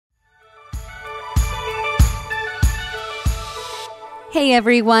Hey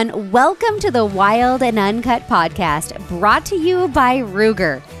everyone, welcome to the Wild and Uncut podcast, brought to you by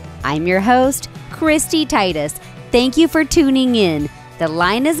Ruger. I'm your host, Kristy Titus. Thank you for tuning in. The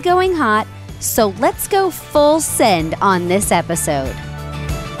line is going hot, so let's go full send on this episode.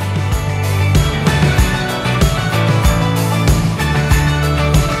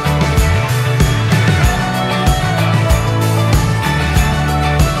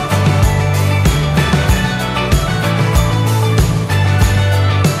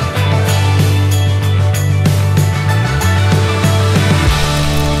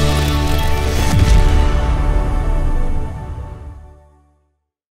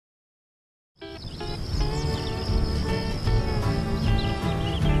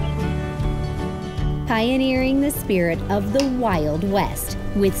 Pioneering the spirit of the Wild West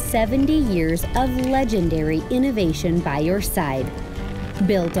with 70 years of legendary innovation by your side.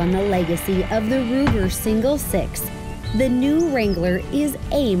 Built on the legacy of the Ruger Single 6, the new Wrangler is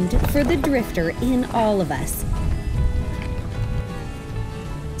aimed for the drifter in all of us.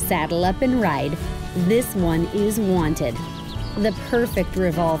 Saddle up and ride. This one is wanted. The perfect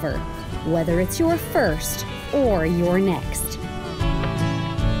revolver, whether it's your first or your next.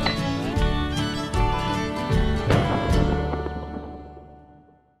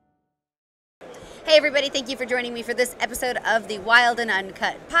 Hey everybody, thank you for joining me for this episode of the Wild and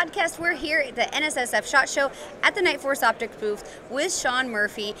Uncut podcast. We're here at the NSSF SHOT Show at the Nightforce Optics booth with Sean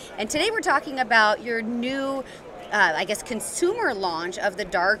Murphy, and today we're talking about your new, consumer launch of the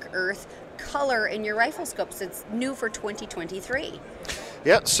Dark Earth color in your rifle scopes. It's new for 2023.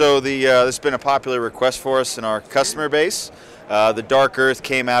 Yeah, so this has been a popular request for us in our customer base. The Dark Earth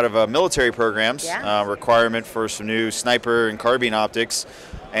came out of military programs, requirement for some new sniper and carbine optics.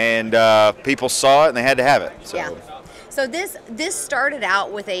 And people saw it and they had to have it. So. Yeah. So this started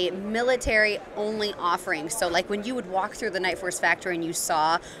out with a military-only offering. So like when you would walk through the Nightforce factory and you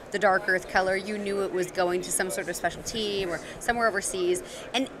saw the Dark Earth color, you knew it was going to some sort of special team or somewhere overseas.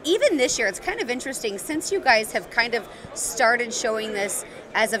 And even this year, it's kind of interesting, since you guys have kind of started showing this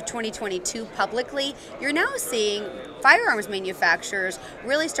as of 2022 publicly, you're now seeing firearms manufacturers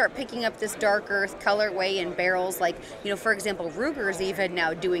really start picking up this Dark Earth colorway in barrels. Like, for example, Ruger's even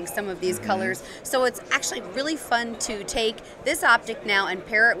now doing some of these colors. So it's actually really fun to take this optic now and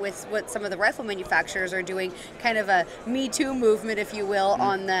pair it with what some of the rifle manufacturers are doing, kind of a Me Too movement, if you will,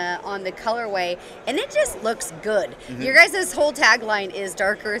 on the colorway, and it just looks good. Your guys' whole tagline is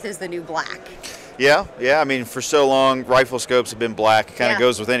Dark Earth is the new black. Yeah. I mean, for so long, rifle scopes have been black. It kind of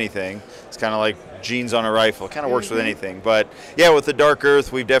goes with anything. It's kind of like jeans on a rifle. It kind of works with anything. But yeah, with the Dark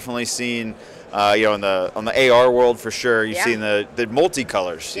Earth, we've definitely seen, on the AR world for sure, you've seen the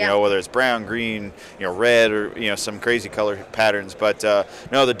multicolors. Whether it's brown, green, red, or some crazy color patterns. But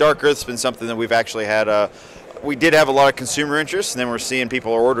no, the Dark Earth's been something that we've actually had. We did have a lot of consumer interest, and then we're seeing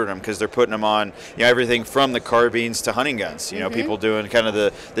people are ordering them because they're putting them on, everything from the carbines to hunting guns. People doing kind of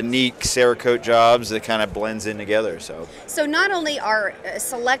the neat Cerakote jobs that kind of blends in together. So not only are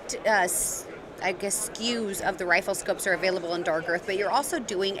select SKUs of the rifle scopes are available in Dark Earth, but you're also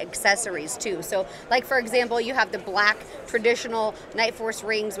doing accessories too. So like, for example, you have the black traditional Nightforce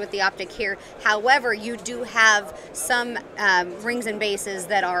rings with the optic here. However, you do have some rings and bases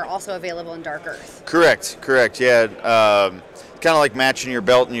that are also available in Dark Earth. Correct. Yeah. Kind of like matching your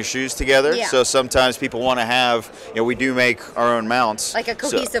belt and your shoes together. Yeah. So sometimes people want to have, we do make our own mounts. Like a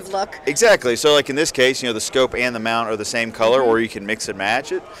cohesive look. Exactly. So like in this case, the scope and the mount are the same color, or you can mix and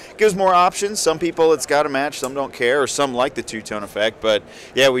match it. Gives more options. Some people it's got to match, some don't care, or some like the two-tone effect. But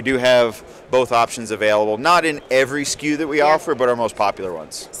yeah, we do have both options available. Not in every SKU that we offer, but our most popular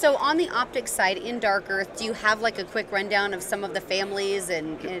ones. So on the optics side in Dark Earth, do you have like a quick rundown of some of the families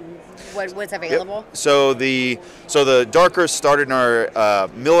and what's available? Yep. So the Dark Earth started in our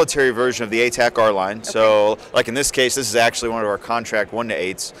military version of the ATAC-R line. Okay. So like in this case, this is actually one of our contract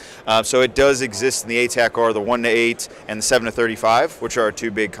 1-to-8s. So it does exist in the ATAC-R, the 1-to-8 and the 7-to-35, which are our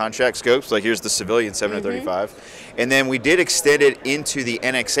two big contract scopes. Like here's the civilian 7-to-35. And then we did extend it into the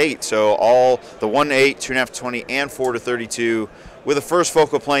NX8. So all the 1-to-8, 2.5-to-20, and 4-to-32 with a first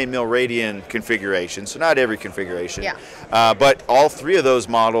focal plane mil-radian configuration. So not every configuration. Yeah. But all three of those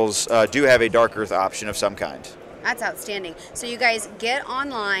models do have a Dark Earth option of some kind. That's outstanding. So you guys get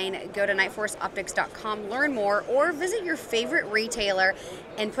online, go to nightforceoptics.com, learn more, or visit your favorite retailer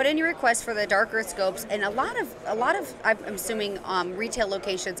and put in your request for the Dark Earth scopes. And a lot of I'm assuming retail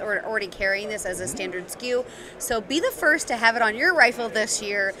locations are already carrying this as a standard SKU. So be the first to have it on your rifle this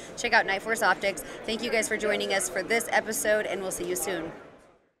year. Check out Nightforce Optics. Thank you guys for joining us for this episode, and we'll see you soon.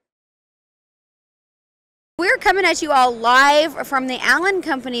 We're we're coming at you all live from the Allen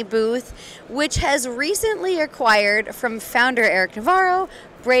Company booth, which has recently acquired from founder Erick Navarro,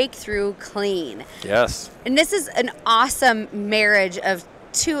 Breakthrough Clean. Yes. And this is an awesome marriage of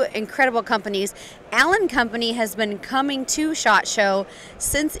two incredible companies. Allen Company has been coming to SHOT Show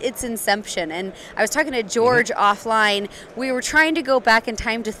since its inception. And I was talking to George offline. We were trying to go back in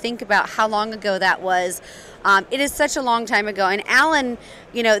time to think about how long ago that was. It is such a long time ago. And Allen,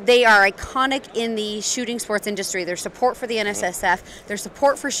 you know, they are iconic in the shooting sports industry. Their support for the NSSF, their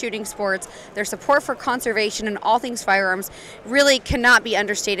support for shooting sports, their support for conservation and all things firearms really cannot be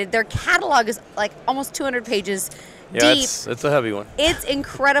understated. Their catalog is like almost 200 pages Yeah, deep. it's a heavy one. It's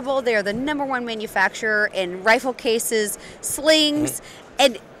incredible. They're the #1 manufacturer in rifle cases, slings,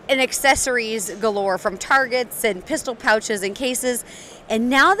 and accessories galore, from targets and pistol pouches and cases. And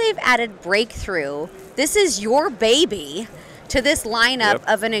now they've added Breakthrough. This is your baby to this lineup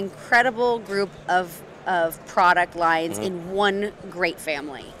of an incredible group of product lines in one great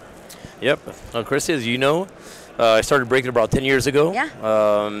family. Yep. Kristy, as you know, I started Breakthrough about 10 years ago.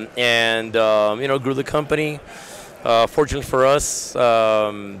 Yeah. You know, grew the company. Fortunately for us,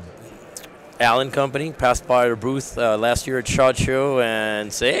 Allen Company passed by our booth last year at SHOT Show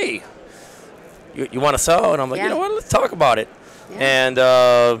and say, hey, you want to sell? And I'm like, you know what, let's talk about it. Yeah.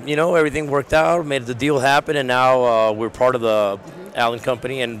 And, you know, everything worked out, made the deal happen, and now we're part of the Allen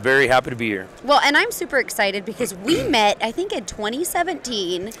Company, and very happy to be here. Well, and I'm super excited because we met, I think, in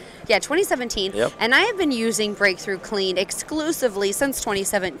 2017. Yeah, 2017. Yep. And I have been using Breakthrough Clean exclusively since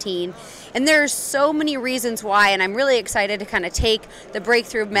 2017. And there's so many reasons why, and I'm really excited to kind of take the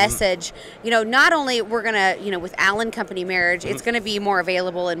Breakthrough message. You know, not only we're going to, you know, with Allen Company marriage, it's going to be more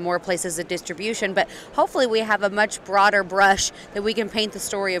available in more places of distribution, but hopefully we have a much broader brush that we can paint the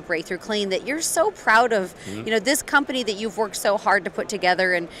story of Breakthrough Clean that you're so proud of, you know, this company that you've worked so hard to put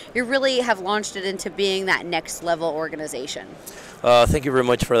together, and you really have launched it into being that next level organization. Thank you very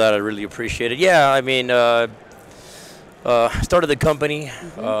much for that. I really appreciate it. Yeah, I mean, started the company,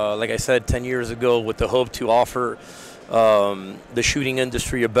 like I said, 10 years ago with the hope to offer the shooting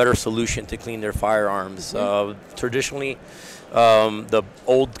industry a better solution to clean their firearms. Traditionally, the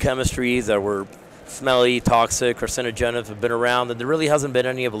old chemistries that were smelly, toxic, carcinogenic have been around, and there really hasn't been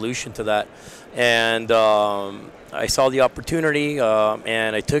any evolution to that. And I saw the opportunity,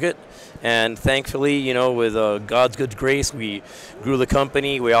 and I took it. And thankfully, you know, with God's good grace, we grew the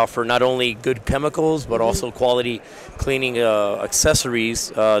company. We offer not only good chemicals, but also quality cleaning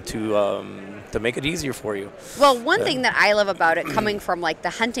accessories to make it easier for you. Well, one thing that I love about it, coming from like the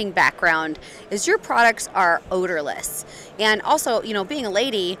hunting background, is your products are odorless. And also, you know, being a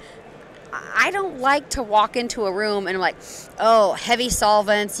lady, I don't like to walk into a room and I'm like, oh, heavy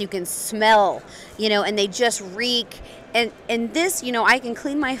solvents, you can smell, you know, and they just reek. And this, you know, I can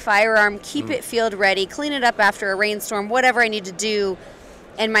clean my firearm, keep it field ready, clean it up after a rainstorm, whatever I need to do.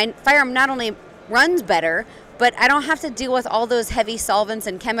 And my firearm not only runs better, but I don't have to deal with all those heavy solvents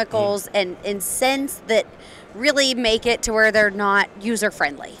and chemicals and scents that really make it to where they're not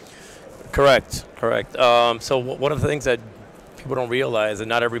user-friendly. Correct. So one of the things that people don't realize that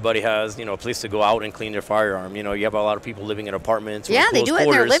not everybody has, you know, a place to go out and clean their firearm. You know, you have a lot of people living in apartments. Yeah, they do it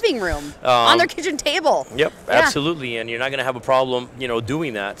in their living room, on their kitchen table. Yep, absolutely. And you're not going to have a problem, you know,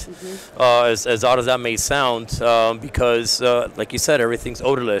 doing that, as odd as that may sound, because, like you said, everything's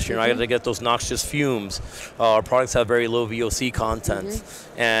odorless. You're not going to get those noxious fumes. Our products have very low VOC content.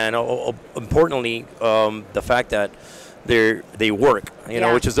 And importantly, the fact that they work, you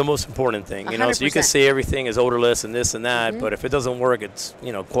know, which is the most important thing. You know, so you can say everything is odorless and this and that, but if it doesn't work, it's,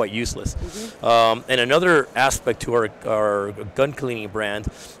 you know, quite useless. And another aspect to our gun cleaning brand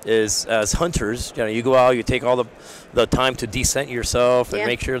is, as hunters, you know, you go out, you take all the time to descent yourself and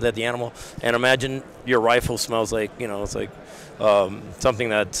make sure that the animal, and imagine your rifle smells like, you know, it's like something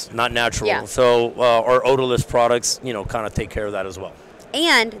that's not natural. So our odorless products, you know, kind of take care of that as well.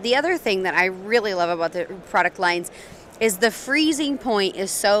 And the other thing that I really love about the product lines is the freezing point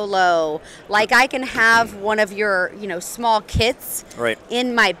is so low. Like, I can have one of your, you know, small kits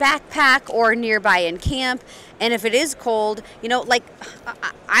in my backpack or nearby in camp, and if it is cold, you know, like,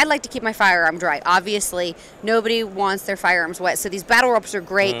 I like to keep my firearm dry. Obviously, nobody wants their firearms wet, so these battle ropes are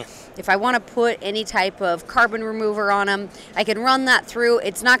great. If I want to put any type of carbon remover on them, I can run that through.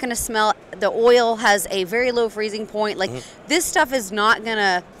 It's not going to smell. The oil has a very low freezing point. Like, this stuff is not going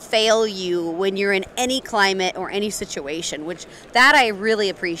to fail you when you're in any climate or any situation, which that I really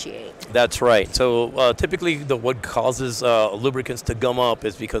appreciate. That's right. So typically what causes lubricants to gum up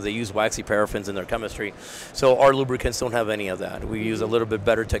is because they use waxy paraffins in their chemistry. So our lubricants don't have any of that. We use a little bit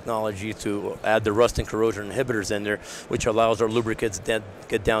better technology to add the rust and corrosion inhibitors in there, which allows our lubricants to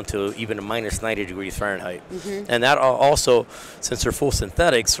get down to to even a minus 90 degrees Fahrenheit. And that also, since they're full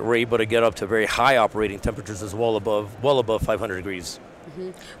synthetics, we're able to get up to very high operating temperatures as well above 500 degrees.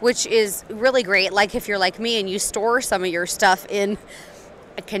 Which is really great. Like if you're like me and you store some of your stuff in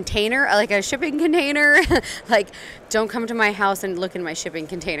a container, like a shipping container, like don't come to my house and look in my shipping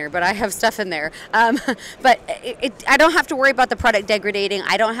container, but I have stuff in there. But I don't have to worry about the product degrading.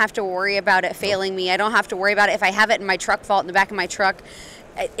 I don't have to worry about it failing me. I don't have to worry about it if I have it in my truck vault in the back of my truck.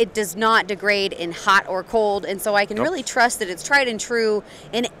 It does not degrade in hot or cold, and so I can really trust that it's tried and true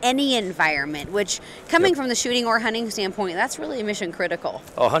in any environment, which coming from the shooting or hunting standpoint, that's really mission critical.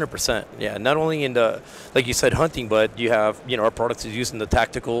 Oh, 100%. Yeah, not only in the, like you said, hunting, but you have, our products is used in the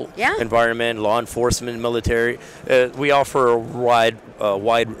tactical environment, law enforcement, military. We offer a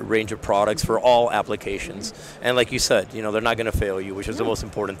wide range of products for all applications. And like you said, they're not going to fail you, which is the most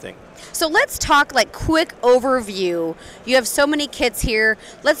important thing. So let's talk like quick overview. You have so many kits here.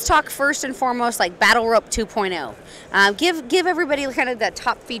 Let's talk first and foremost like Battle Rope 2.0. Give everybody kind of the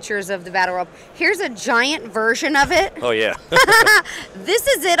top features of the Battle Rope. Here's a giant version of it. Oh yeah. This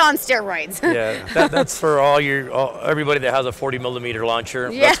is it on steroids. Yeah, that's for everybody that has a 40 millimeter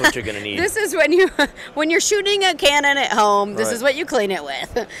launcher. Yeah. That's what you're gonna need. This is when you're shooting a cannon at home. This is what you clean it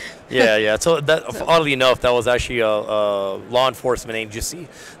with. Yeah. So that, oddly enough, that was actually a law enforcement agency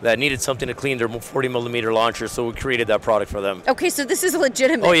that needed something to clean their 40 millimeter launcher, so we created that product for them. Okay, so this is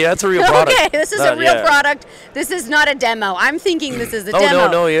legitimate. Oh yeah, it's a real product. Okay, this is a real product. This is not a demo. I'm thinking this is a demo.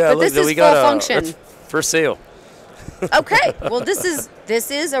 No, yeah. But this is full function. For sale. Okay, well this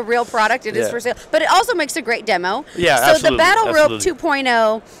is a real product. It is for sale, but it also makes a great demo. Yeah, so absolutely. The Battle Rope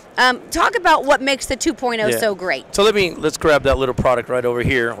 2.0. Talk about what makes the 2.0 so great. So let's grab that little product right over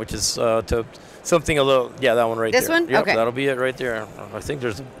here, which is something a little, that one right there. This one? Yep, okay. That'll be it right there. I think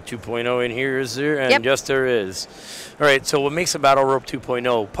there's a 2.0 in here, is there? And yes, there is. All right, so what makes a Battle Rope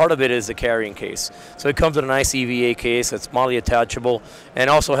 2.0, part of it is the carrying case. So it comes with a nice EVA case that's moly attachable and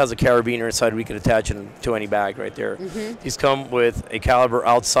also has a carabiner inside. We can attach it to any bag right there. These come with a caliber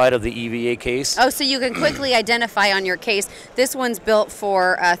outside of the EVA case. Oh, so you can quickly identify on your case, this one's built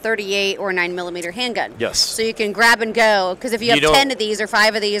for a 38 or 9mm handgun. Yes. So you can grab and go, because if you have 10 of these or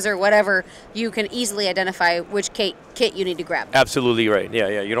 5 of these or whatever, you can easily identify which kit you need to grab. Absolutely right.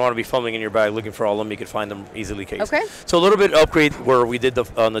 Yeah. You don't want to be fumbling in your bag looking for all of them. You can find them easily cased. Okay. So a little bit upgrade where we did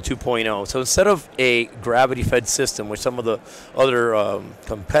on the 2.0. So instead of a gravity-fed system, which some of the other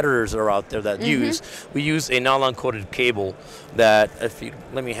competitors are out there that use, we use a nylon-coated cable that,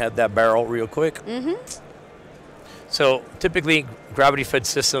 let me have that barrel real quick. So typically, gravity-fed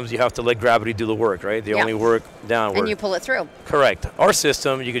systems, you have to let gravity do the work, right? They only work downward. And you pull it through. Correct. Our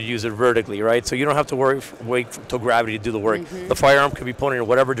system, you could use it vertically, right? So you don't have to wait till gravity to do the work. The firearm could be pointed in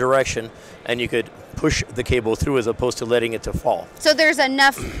whatever direction, and you could push the cable through as opposed to letting it to fall. So there's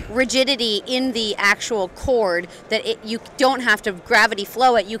enough rigidity in the actual cord that you don't have to gravity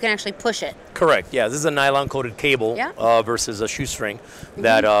flow it, you can actually push it. Correct. Yeah, this is a nylon-coated cable versus a shoestring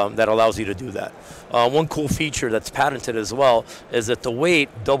that allows you to do that. One cool feature that's patented as well is that the weight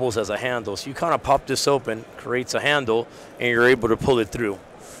doubles as a handle. So you kind of pop this open, creates a handle, and you're able to pull it through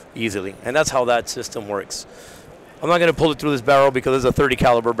easily. And that's how that system works. I'm not going to pull it through this barrel because it's a 30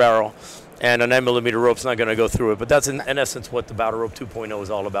 caliber barrel, and a 9mm rope's not going to go through it. But that's in essence what the Battle Rope 2.0 is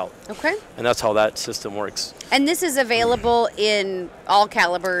all about. Okay. And that's how that system works. And this is available in all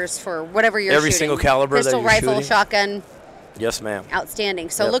calibers for whatever you're Every shooting. single caliber Pistol, that you're rifle, shooting. shotgun. Yes, ma'am. Outstanding.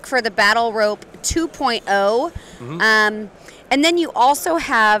 So look for the Battle Rope 2.0. And then you also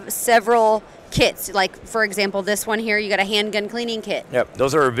have several kits. Like, for example, this one here, you got a handgun cleaning kit. Yep.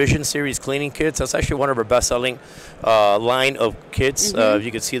 Those are our Vision Series cleaning kits. That's actually one of our best-selling line of kits.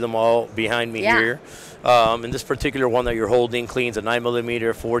 You can see them all behind me here. And this particular one that you're holding cleans a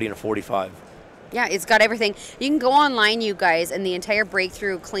 9mm, 40, and a 45. Yeah, it's got everything. You can go online, you guys, and the entire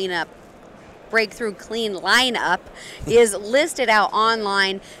Breakthrough Clean lineup is listed out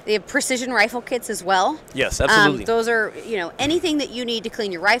online. They have precision rifle kits as well. Yes, absolutely. Those are, anything that you need to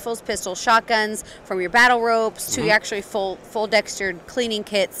clean your rifles, pistols, shotguns, from your battle ropes to actually full dextered cleaning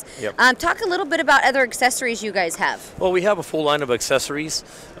kits. Yep. Talk a little bit about other accessories you guys have. Well, we have a full line of accessories.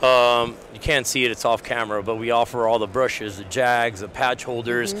 You can't see it, it's off camera, but we offer all the brushes, the jags, the patch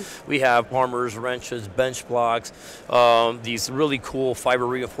holders. We have hammers, wrenches, bench blocks, these really cool fiber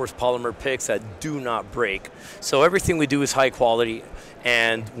reinforced polymer picks that that do not break. So everything we do is high quality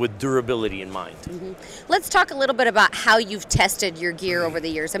and with durability in mind. Let's talk a little bit about how you've tested your gear over the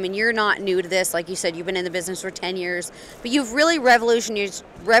years. I mean, you're not new to this. Like you said, you've been in the business for 10 years, but you've really revolutionized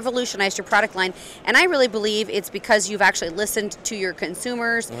your product line. And I really believe it's because you've actually listened to your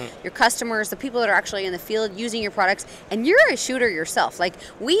consumers, your customers, the people that are actually in the field using your products. And you're a shooter yourself. Like,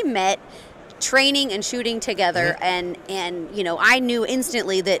 we met training and shooting together, and you know, I knew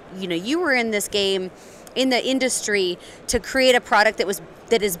instantly that, you know, you were in this game, in the industry, to create a product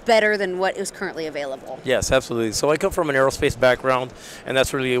that is better than what is currently available. Yes, absolutely. So I come from an aerospace background, and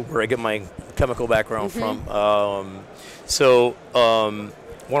that's really where I get my chemical background from. One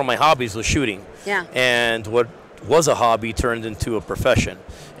of my hobbies was shooting. Yeah. And what was a hobby turned into a profession.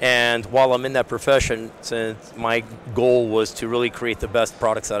 And while I'm in that profession, since my goal was to really create the best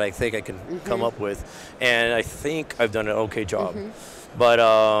products that I think I can come up with, and I think I've done an okay job. But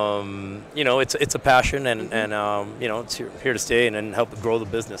you know, it's a passion, and you know, it's here to stay and help grow the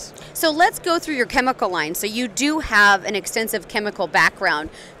business. So let's go through your chemical line. So you do have an extensive chemical background.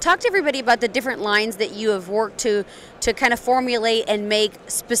 Talk to everybody about the different lines that you have worked to kind of formulate and make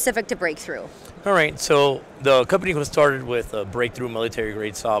specific to Breakthrough. All right, so the company was started with a Breakthrough military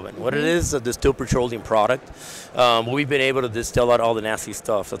grade solvent. What it is, a distilled petroleum product. We've been able to distill out all the nasty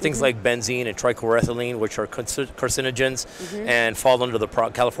stuff. So things like benzene and trichloroethylene, which are carcinogens and fall under the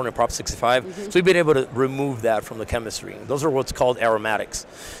California Prop 65. So we've been able to remove that from the chemistry. Those are what's called aromatics.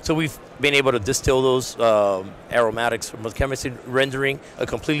 So we've been able to distill those aromatics from the chemistry, rendering a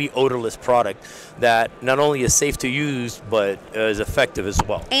completely odorless product that not only is safe to use, but is effective as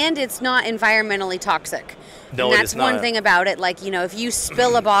well. And it's not environmentally toxic. No, and it that's is not. one thing about it. Like, you know, if you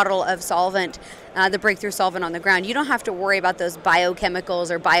spill a bottle of solvent, the Breakthrough solvent on the ground, you don't have to worry about those biochemicals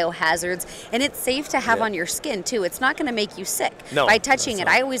or biohazards, and it's safe to have on your skin too. It's not going to make you sick by touching it.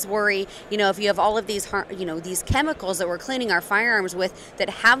 I always worry, you know, if you have all of these, you know, these chemicals that we're cleaning our firearms with that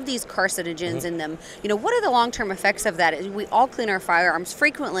have these carcinogens in them, you know, what are the long-term effects of that? We all clean our firearms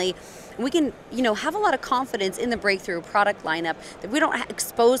frequently. We can, you know, have a lot of confidence in the Breakthrough product lineup that we don't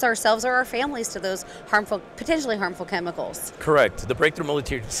expose ourselves or our families to those harmful, potentially harmful chemicals. Correct. The Breakthrough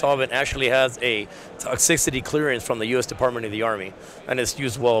military solvent actually has a toxicity clearance from the U.S. Department of the Army, and it's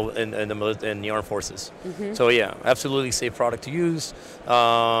used well in the armed forces. So yeah, absolutely safe product to use.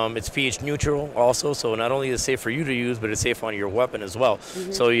 It's pH neutral also, so not only is it safe for you to use, but it's safe on your weapon as well.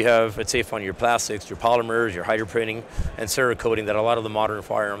 So it's safe on your plastics, your polymers, your hydroprinting, and Cerakoting that a lot of the modern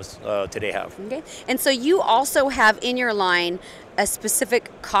firearms today have. Okay. And so you also have in your line a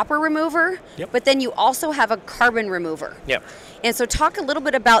specific copper remover, but then you also have a carbon remover. And so talk a little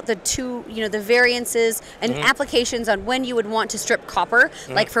bit about the two, you know, the variances and applications on when you would want to strip copper.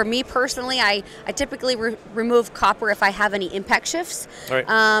 Like for me personally, I typically remove copper if I have any impact shifts.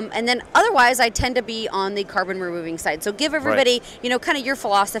 And then otherwise I tend to be on the carbon removing side. So give everybody, you know, kind of your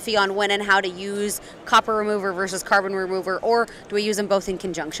philosophy on when and how to use copper remover versus carbon remover, or do we use them both in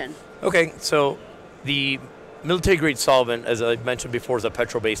conjunction? Okay, so the military grade solvent, as I mentioned before, is a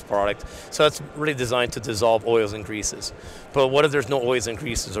petrol-based product. So that's really designed to dissolve oils and greases. But what if there's no oils and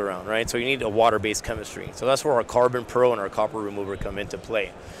greases around, right? So you need a water-based chemistry. So that's where our Carbon Pro and our copper remover come into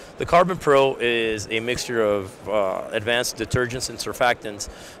play. The Carbon Pro is a mixture of advanced detergents and surfactants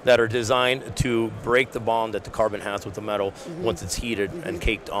that are designed to break the bond that the carbon has with the metal once it's heated and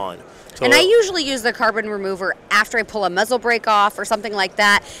caked on. So, and I usually use the carbon remover after I pull a muzzle brake off or something like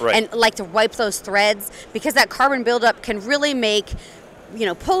that, and like to wipe those threads, because that carbon buildup can really make, you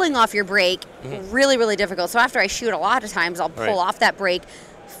know, pulling off your brake really, really difficult. So after I shoot, a lot of times I'll pull off that brake,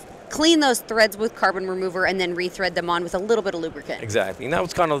 clean those threads with carbon remover, and then rethread them on with a little bit of lubricant. Exactly, and that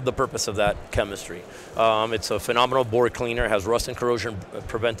was kind of the purpose of that chemistry. It's a phenomenal bore cleaner, has rust and corrosion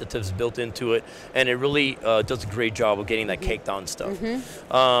preventatives built into it, and it really does a great job of getting that caked on stuff.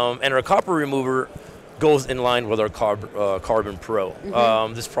 And our copper remover goes in line with our Carbon Pro.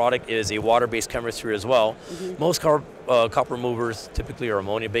 This product is a water-based chemistry as well. Most copper removers typically are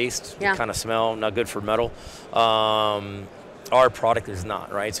ammonia-based. They kind of smell, not good for metal. Our product is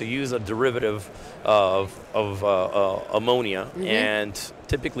not, right? So you use a derivative of ammonia, and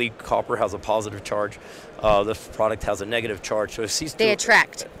typically copper has a positive charge. The product has a negative charge, so it seeks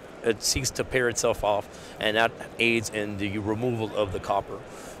it seeks to pair itself off, and that aids in the removal of the copper.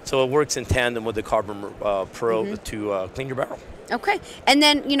 So it works in tandem with the Carbon Pro to clean your barrel. Okay, and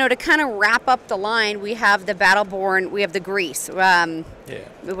then, you know, to kind of wrap up the line, we have the Battleborn, we have the grease. We have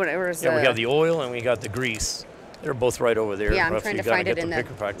the oil and we got the grease. They're both right over there. Yeah, I'm trying to find it in the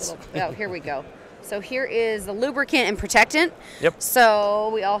little, oh, here we go. So here is the lubricant and protectant.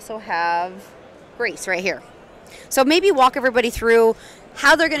 So we also have grease right here. So maybe walk everybody through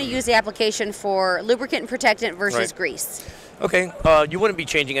how they're going to use the application for lubricant and protectant versus grease. Okay, you wouldn't be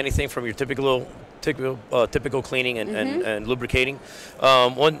changing anything from your typical cleaning and lubricating.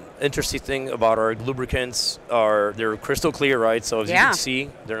 One interesting thing about our lubricants are they're crystal clear, right? So as you can see,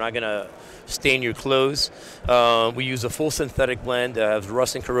 they're not going to stain your clothes. We use a full synthetic blend that has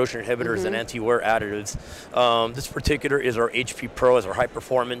rust and corrosion inhibitors and anti-wear additives. This particular is our HP Pro, as our high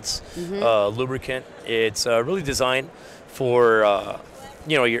performance lubricant. It's really designed for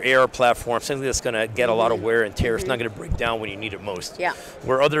your AR platform, something that's going to get a lot of wear and tear. It's not going to break down when you need it most. Yeah.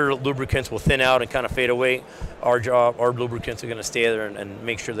 Where other lubricants will thin out and kind of fade away, our lubricants are going to stay there and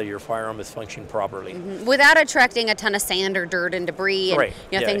make sure that your firearm is functioning properly. Without attracting a ton of sand or dirt and debris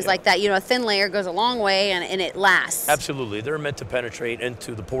and things like that. A thin layer goes a long way and it lasts. Absolutely. They're meant to penetrate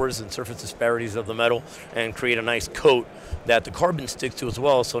into the pores and surface disparities of the metal and create a nice coat that the carbon sticks to as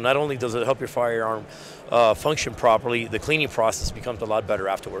well. So not only does it help your firearm function properly, the cleaning process becomes a lot better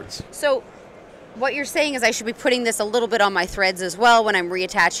afterwards. So what you're saying is I should be putting this a little bit on my threads as well when I'm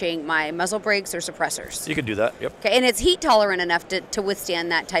reattaching my muzzle brakes or suppressors. You can do that, yep. Okay, and it's heat tolerant enough to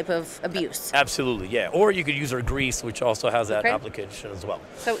withstand that type of abuse. Absolutely, yeah. Or you could use our grease, which also has that application as well.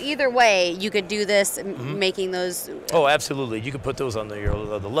 So either way, you could do this, making those. Oh, absolutely. You could put those on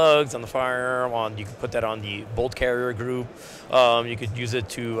the lugs, on the firearm. You could put that on the bolt carrier group. You could use it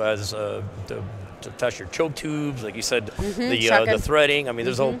to attach your choke tubes, like you said, the threading. I mean,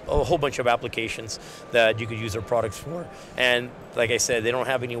 there's a whole bunch of applications that you could use our products for. And like I said, they don't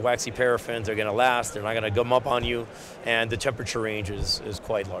have any waxy paraffins. They're going to last. They're not going to gum up on you. And the temperature range is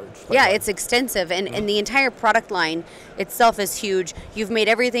quite large. It's extensive. And the entire product line itself is huge. You've made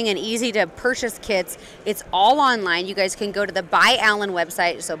everything an easy-to-purchase kits. It's all online. You guys can go to the By Allen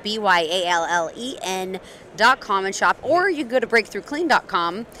website, so BYALLEN.com and shop. Or you can go to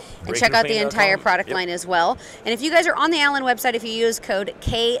breakthroughclean.com and check out the entire product line as well. And if you guys are on the Allen website, if you use code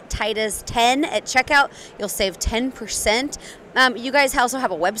KTITUS10 at checkout, you'll save 10%. You guys also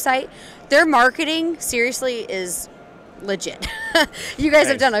have a website. Their marketing, seriously, is legit. You guys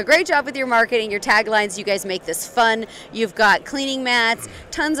have done a great job with your marketing, your taglines. You guys make this fun. You've got cleaning mats,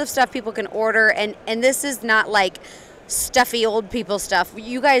 tons of stuff people can order. And this is not like stuffy old people stuff.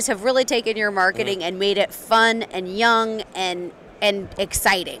 You guys have really taken your marketing and made it fun and young and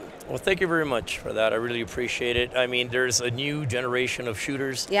exciting. Well, thank you very much for that. I really appreciate it. I mean, there's a new generation of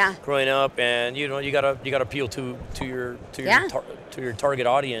shooters growing up, and you gotta appeal to your target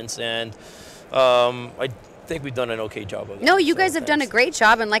audience, and I think we've done an okay job of it. No, you guys have done a great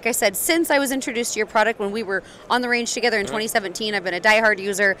job, and like I said, since I was introduced to your product when we were on the range together in 2017, I've been a diehard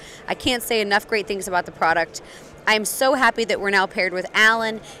user. I can't say enough great things about the product. I'm so happy that we're now paired with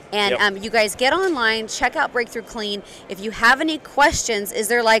Allen, and you guys get online, check out Breakthrough Clean. If you have any questions, is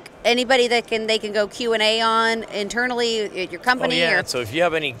there like anybody that they can go Q&A on internally at your company? So if you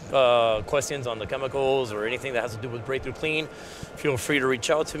have any questions on the chemicals or anything that has to do with Breakthrough Clean, feel free to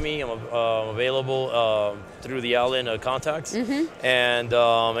reach out to me. I'm available through the Allen contacts, and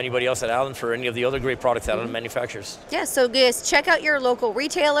anybody else at Allen for any of the other great products that Allen manufactures. Yeah, so guys, check out your local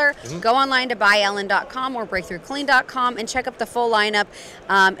retailer. Go online to BuyAllen.com or BreakthroughClean.com and check up the full lineup.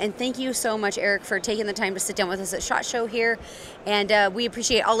 And thank you so much, Erick, for taking the time to sit down with us at SHOT Show here. And we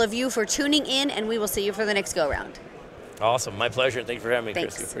appreciate all of you for tuning in, and we will see you for the next go-round. Awesome. My pleasure. Thank you for having me,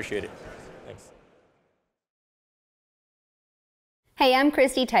 Kristy. Appreciate it. Thanks. Hey, I'm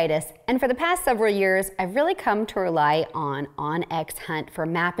Kristy Titus, and for the past several years, I've really come to rely on OnX Hunt for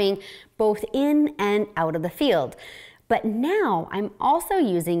mapping both in and out of the field. But now I'm also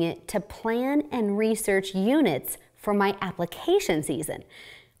using it to plan and research units for my application season.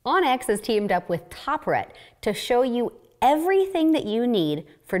 OnX has teamed up with TopRet to show you everything that you need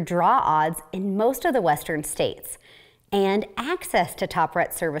for draw odds in most of the Western states. And access to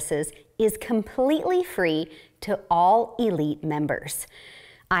TopRet services is completely free to all elite members.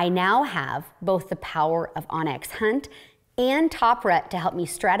 I now have both the power of OnX Hunt and TopRet to help me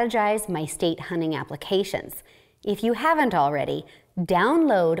strategize my state hunting applications. If you haven't already,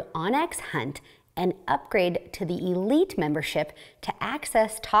 download OnX Hunt and upgrade to the Elite membership to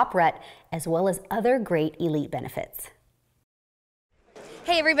access TopRet as well as other great Elite benefits.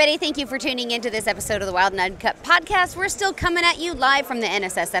 Hey everybody, thank you for tuning into this episode of the Wild Uncut podcast. We're still coming at you live from the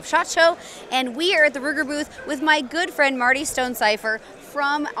NSSF SHOT Show, and we are at the Ruger booth with my good friend Marti Stonecipher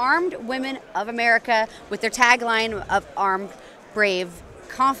from Armed Women of America with their tagline of Armed, Brave,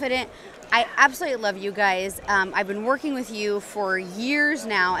 Confident. I absolutely love you guys. I've been working with you for years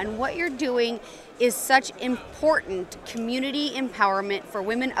now, and what you're doing is such important community empowerment for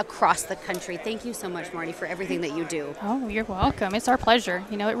women across the country. Thank you so much, Marti, for everything that you do. Oh, you're welcome. It's our pleasure.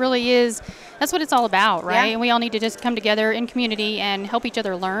 You know, it really is. That's what it's all about, right? Yeah. And we all need to just come together in community and help each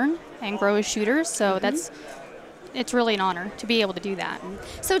other learn and grow as shooters. So it's really an honor to be able to do that.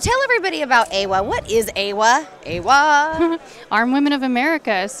 So tell everybody about AWA. What is AWA? AWA. Armed Women of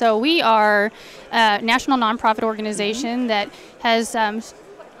America. So we are a national nonprofit organization that has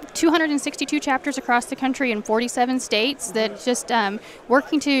 262 chapters across the country in 47 states that just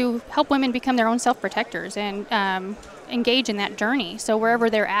working to help women become their own self-protectors and engage in that journey. So wherever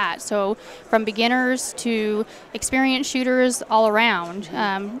they're at. So from beginners to experienced shooters all around,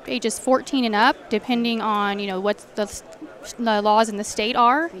 ages 14 and up, depending on, you know, what the laws in the state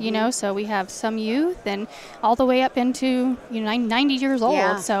are, you know, so we have some youth and all the way up into, you know, 90 years old.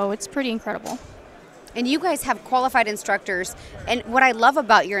 Yeah. So it's pretty incredible. And you guys have qualified instructors, and what I love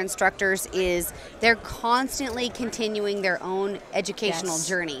about your instructors is they're constantly continuing their own educational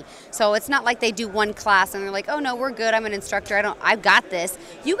journey. So it's not like they do one class and they're like, oh no, we're good, I'm an instructor, I've got this.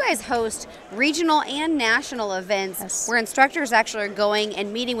 You guys host regional and national events where instructors actually are going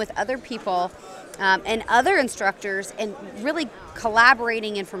and meeting with other people and other instructors and really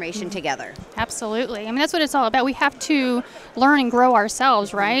collaborating information together. Absolutely. I mean, that's what it's all about. We have to learn and grow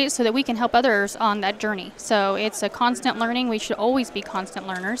ourselves, right? So that we can help others on that journey. So it's a constant learning. We should always be constant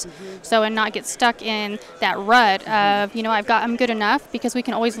learners. So, and not get stuck in that rut of, you know, I'm good enough, because we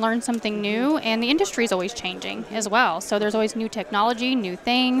can always learn something new, and the industry is always changing as well. So there's always new technology, new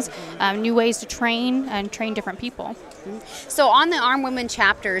things, new ways to train and train different people. So on the Armed Women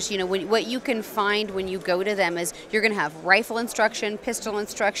chapters, you know, what you can find when you go to them is you're going to have rifle instruction, pistol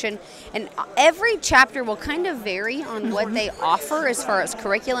instruction, and every chapter will kind of vary on what they offer as far as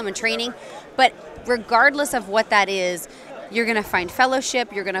curriculum and training, but regardless of what that is, you're going to find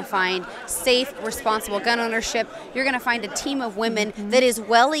fellowship, you're going to find safe, responsible gun ownership, you're going to find a team of women that is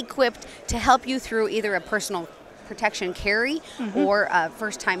well equipped to help you through either a personal protection carry or a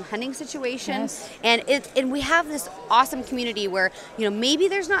first-time hunting situation. And we have this awesome community where, you know, maybe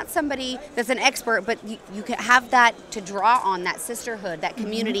there's not somebody that's an expert, but you can have that to draw on, that sisterhood, that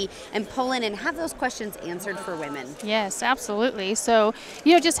community, and pull in and have those questions answered for women. Yes, absolutely. So,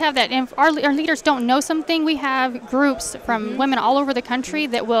 you know, just have that. And if our leaders don't know something, we have groups from women all over the country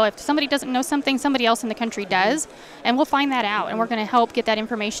that will, if somebody doesn't know something, somebody else in the country does, and we'll find that out, and we're going to help get that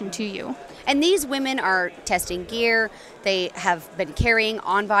information to you. And these women are testing gear. They have been carrying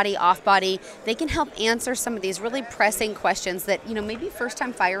on body, off body. They can help answer some of these really pressing questions that, you know, maybe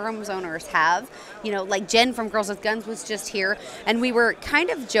first-time firearms owners have. You know, like Jen from Girls with Guns was just here, and we were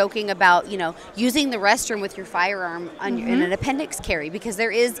kind of joking about, you know, using the restroom with your firearm on in an appendix carry, because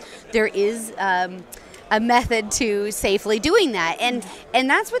there is a method to safely doing that, and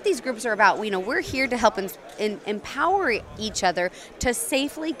that's what these groups are about. You know, we're here to help empower each other to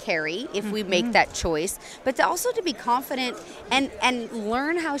safely carry if we make that choice, but also to be confident and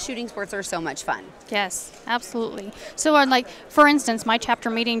learn how shooting sports are so much fun. Yes, absolutely. So, like, for instance, my chapter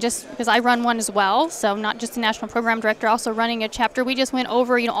meeting, just because I run one as well, so not just the national program director, also running a chapter, we just went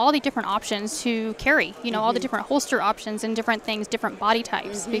over, you know, all the different options to carry, you know, all the different holster options and different things, different body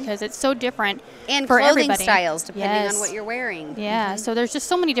types, because it's so different and for clothing everybody. Styles depending on what you're wearing. Yeah, so there's just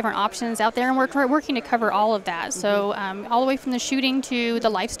so many different options out there, and we're working to cover all of that. So all the way from the shooting to the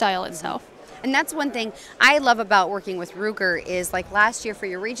lifestyle itself. And that's one thing I love about working with Ruger is, like last year for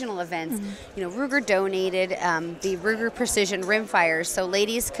your regional events, you know, Ruger donated the Ruger Precision rimfires so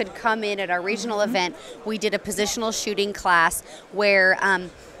ladies could come in at our regional event. We did a positional shooting class where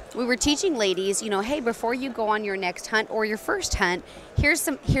we were teaching ladies, you know, hey, before you go on your next hunt or your first hunt,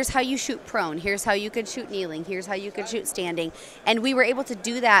 here's how you shoot prone, here's how you could shoot kneeling, here's how you could shoot standing. And we were able to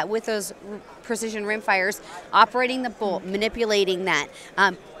do that with those precision rimfires, operating the bolt, manipulating that,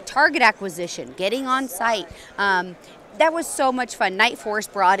 target acquisition, getting on sight. That was so much fun.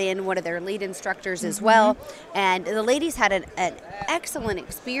 Nightforce brought in one of their lead instructors as well, and the ladies had an excellent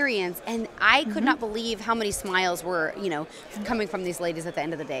experience, and I could not believe how many smiles were, you know, coming from these ladies at the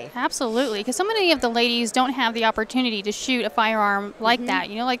end of the day. Absolutely, because so many of the ladies don't have the opportunity to shoot a firearm like that,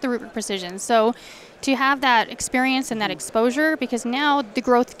 you know, like the Ruger Precision. So to have that experience and that exposure, because now the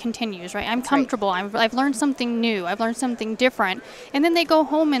growth continues, right? I'm comfortable. I've learned something new. I've learned something different. And then they go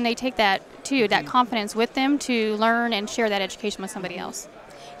home and they take that, too, that confidence with them to learn and share that education with somebody else.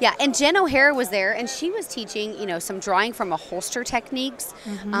 Yeah, and Jen O'Hara was there, and she was teaching, you know, some drawing from a holster techniques,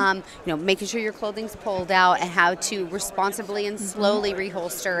 you know, making sure your clothing's pulled out and how to responsibly and slowly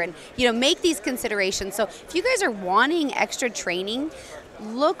reholster and, you know, make these considerations. So if you guys are wanting extra training,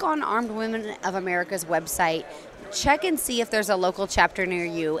 look on Armed Women of America's website. Check and see if there's a local chapter near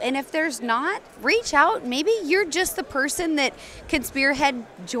you. And if there's not, reach out. Maybe you're just the person that can spearhead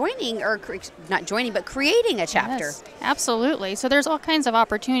joining, or not joining, but creating a chapter. Yes, absolutely. So there's all kinds of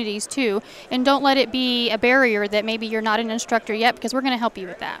opportunities too. And don't let it be a barrier that maybe you're not an instructor yet, because we're going to help you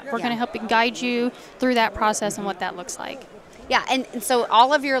with that. We're going to help guide you through that process and what that looks like. Yeah, and so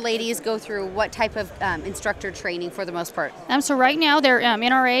all of your ladies go through what type of instructor training for the most part? So right now they're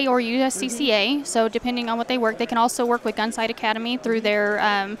NRA or USCCA, so depending on what they work. They can also work with Gunsight Academy through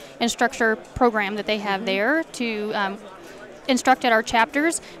their instructor program that they have there to instruct at our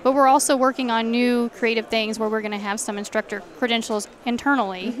chapters, but we're also working on new creative things where we're going to have some instructor credentials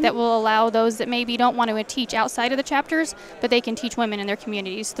internally that will allow those that maybe don't want to teach outside of the chapters, but they can teach women in their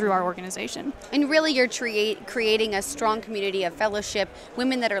communities through our organization. And really you're creating a strong community of fellowship,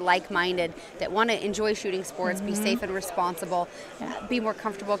 women that are like-minded, that want to enjoy shooting sports, be safe and responsible, be more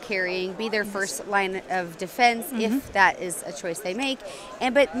comfortable carrying, be their first line of defense if that is a choice they make,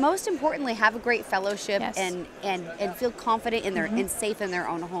 but most importantly have a great fellowship and feel confident in their and safe in their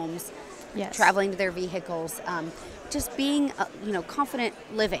own homes, traveling to their vehicles, just being confident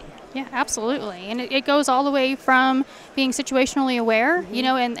living. Yeah, absolutely. And it goes all the way from being situationally aware,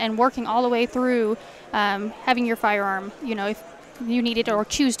 and working all the way through having your firearm, if you need it or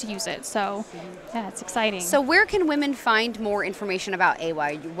choose to use it. So yeah, it's exciting. So where can women find more information about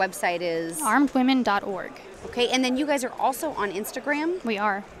AWA? Your website is armedwomen.org. Okay, and then you guys are also on Instagram? We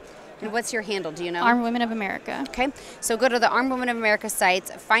are. And what's your handle? Do you know? Armed Women of America. Okay, so go to the Armed Women of America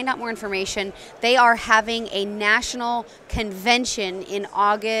sites, find out more information. They are having a national convention in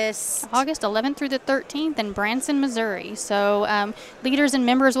August 11th through the 13th in Branson, Missouri. So leaders and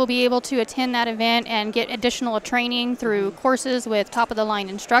members will be able to attend that event and get additional training through courses with top-of-the-line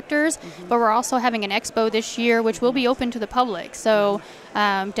instructors. But we're also having an expo this year, which will be open to the public. So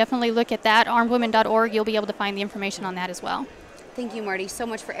definitely look at that, armedwomen.org. You'll be able to find the information on that as well. Thank you, Marti, so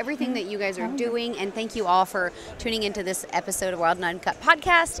much for everything that you guys are doing, and thank you all for tuning into this episode of Wild Uncut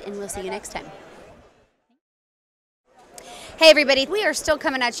podcast, and we'll see you next time. Hey everybody, we are still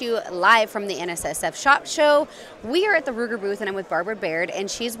coming at you live from the NSSF SHOT Show. We are at the Ruger booth, and I'm with Barbara Baird, and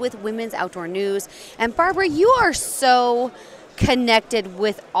she's with Women's Outdoor News. And Barbara, you are so connected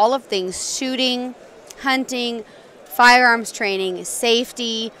with all of things shooting, hunting, firearms training,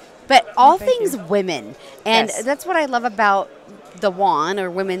 safety, but all things women. And that's what I love about the WAN,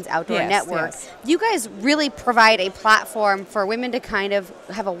 or Women's Outdoor Network. You guys really provide a platform for women to kind of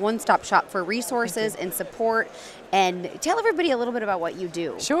have a one-stop shop for resources and support. And tell everybody a little bit about what you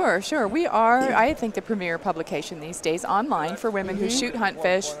do. Sure. We are, I think, the premier publication these days online for women who shoot, hunt,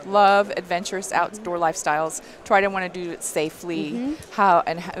 fish, love adventurous outdoor lifestyles, try to want to do it safely,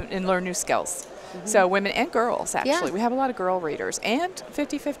 and learn new skills. So women and girls, actually. We have a lot of girl readers, and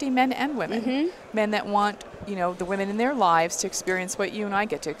 50-50 men and women. Men that want, the women in their lives to experience what you and I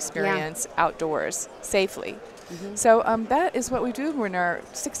get to experience outdoors safely. So that is what we do. We're in our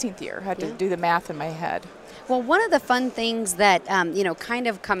 16th year. I had to do the math in my head. Well, one of the fun things that, kind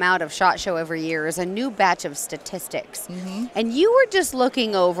of come out of SHOT Show every year is a new batch of statistics. And you were just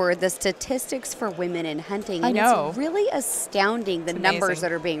looking over the statistics for women in hunting. And it's really astounding, the numbers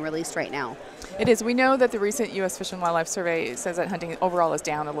that are being released right now. It is. We know that the recent U.S. Fish and Wildlife Survey says that hunting overall is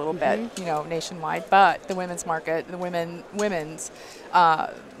down a little bit, nationwide. But the women's market, the women's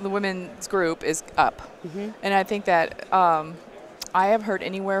group is up, and I think that I have heard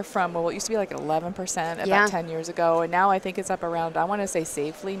anywhere from it used to be like 11% about 10 years ago, and now I think it's up around, I want to say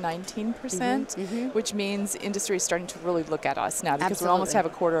safely 19%, which means industry is starting to really look at us now because we almost have a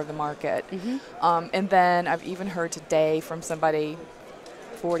quarter of the market. And then I've even heard today from somebody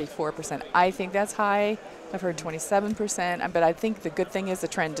 44%. I think that's high. I've heard 27%, but I think the good thing is the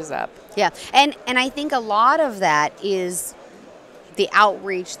trend is up. Yeah, and I think a lot of that is the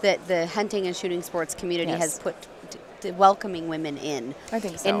outreach that the hunting and shooting sports community has put to welcoming women in. I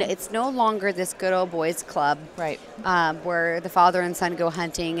think so. And it's no longer this good old boys club, right? Where the father and son go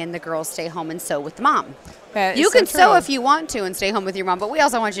hunting and the girls stay home and sew with the mom. You can sew if you want to and stay home with your mom, but we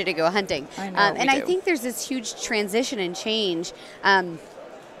also want you to go hunting. I know, and I think there's this huge transition and change.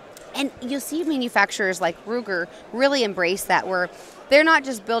 And you'll see manufacturers like Ruger really embrace that, where they're not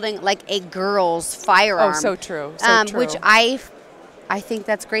just building like a girl's firearm. Oh, so true. Which I I think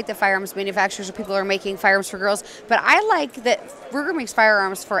that's great that firearms manufacturers or people are making firearms for girls. But I like that Ruger makes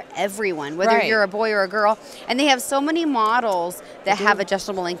firearms for everyone, whether Right. you're a boy or a girl. And they have so many models that have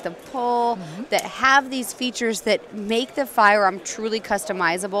adjustable length of pull, that have these features that make the firearm truly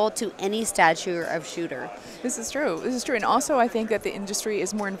customizable to any stature of shooter. This is true. This is true. And also, I think that the industry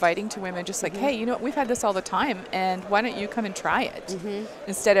is more inviting to women, just like, hey, you know what, we've had this all the time, and why don't you come and try it?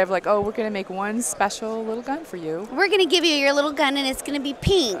 Instead of like, oh, we're going to make one special little gun for you. We're going to give you your little gun, and it's going to be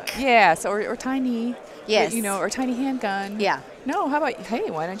pink. Yes, or tiny. Yes. You know, or tiny handgun. Yeah. No, how about, hey,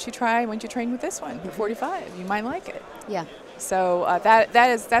 why don't you train with this one, the 45? You might like it. Yeah. So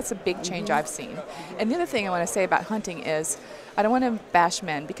that's a big change I've seen. And the other thing I want to say about hunting is, I don't want to bash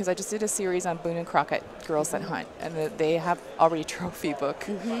men, because I just did a series on Boone and Crockett girls that hunt, and they have already trophy book,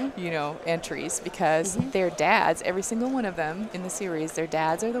 you know, entries, because their dads, every single one of them in the series, their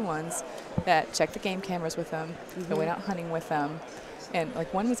dads are the ones that checked the game cameras with them, that went out hunting with them. And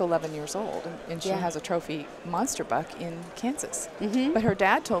like one was 11 years old, and she has a trophy monster buck in Kansas. But her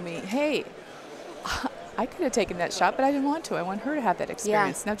dad told me, hey, I could have taken that shot, but I didn't want to. I want her to have that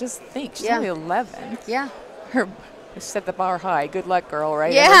experience. Now just think, she's only 11. Yeah. Her set the bar high. Good luck, girl,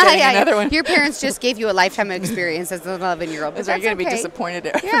 right? Yeah, And we're getting another one. Your parents just gave you a lifetime experience as an 11-year-old. That's right, you're going to be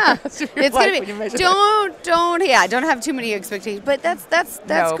disappointed. Yeah, it's going to be. Don't have too many expectations. But that's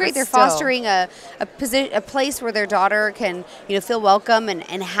No, great. but They're still. fostering a place where their daughter can feel welcome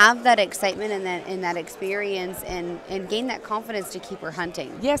and have that excitement and that experience and gain that confidence to keep her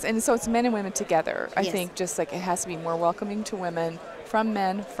hunting. Yes, and so it's men and women together. I Yes. think just like it has to be more welcoming to women, from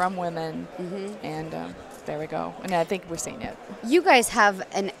men, from women, and there we go. And I think we're seeing it. You guys have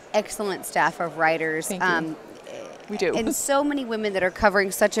an excellent staff of writers. Thank you. We do. And so many women that are covering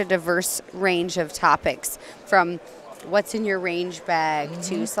such a diverse range of topics, from what's in your range bag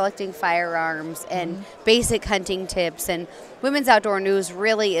to selecting firearms and basic hunting tips. And Women's Outdoor News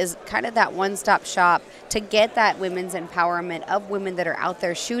really is kind of that one-stop shop to get that women's empowerment of women that are out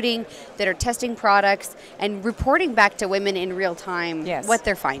there shooting, that are testing products, and reporting back to women in real time what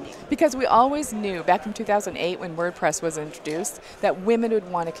they're finding. Because we always knew back in 2008 when WordPress was introduced that women would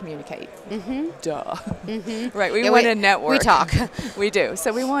want to communicate. Duh. Right, we want to network. We talk. We do.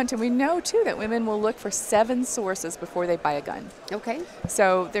 So we want to. We know, too, that women will look for 7 sources before they buy a gun. Okay.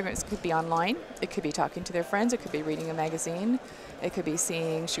 So it could be online. It could be talking to their friends. It could be reading a magazine. It could be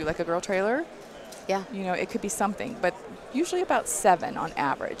seeing Shoot Like a Girl trailer. Yeah. You know, it could be something. But usually about 7 on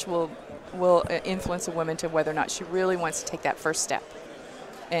average will influence a woman to whether or not she really wants to take that first step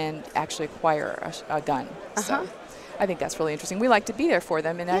and actually acquire a gun. So I think that's really interesting. We like to be there for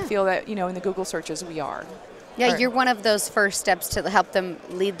them, and I feel that, in the Google searches we are. Yeah, you're one of those first steps to help them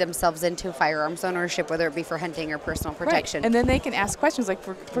lead themselves into firearms ownership, whether it be for hunting or personal protection. Right. And then they can ask questions. Like,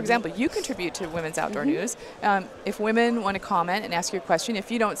 for example, you contribute to Women's Outdoor News. If women want to comment and ask you a question,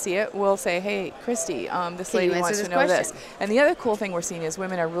 if you don't see it, we'll say, hey, Kristy, this lady wants to know this. And the other cool thing we're seeing is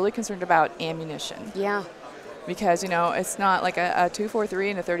women are really concerned about ammunition. Yeah. Because, it's not like a 243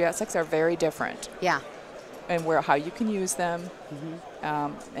 and a 30-06 are very different. Yeah. And how you can use them.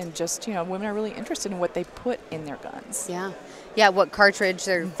 And just, women are really interested in what they put in their guns. Yeah. Yeah, what cartridge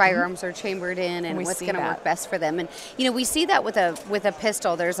their firearms are chambered in and what's going to work best for them. And, we see that with a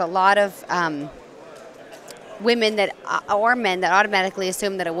pistol. There's a lot of women or men that automatically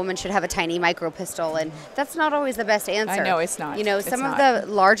assume that a woman should have a tiny micro pistol, and that's not always the best answer. I know, it's not. Some of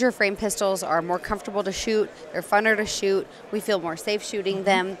the larger frame pistols are more comfortable to shoot. They're funner to shoot. We feel more safe shooting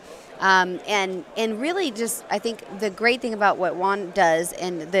them. And really just, I think the great thing about what Juan does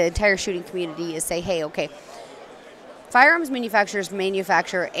and the entire shooting community is say, hey, okay, firearms manufacturers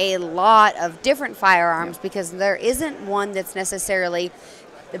manufacture a lot of different firearms because there isn't one that's necessarily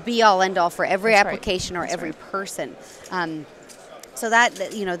the be-all, end-all for every application or every person. So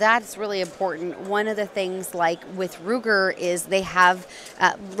that's really important. One of the things like with Ruger is they have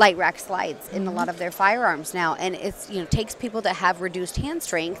light rack slides in a lot of their firearms now, and it's takes people that have reduced hand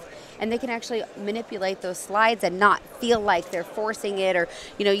strength, and they can actually manipulate those slides and not feel like they're forcing it, or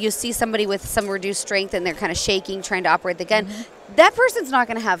you see somebody with some reduced strength and they're kind of shaking trying to operate the gun. That person's not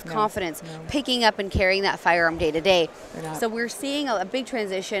going to have confidence picking up and carrying that firearm day to day. So we're seeing a big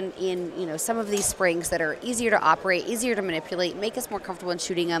transition in some of these springs that are easier to operate, easier to manipulate, make us more comfortable in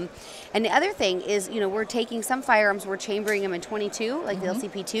shooting them. And the other thing is, we're taking some firearms, we're chambering them in 22, like the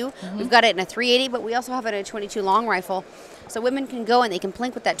LCP2. We've got it in a 380, but we also have it in a 22 long rifle. So women can go and they can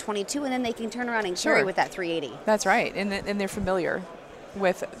plink with that 22, and then they can turn around and carry with that 380. That's right, and they're familiar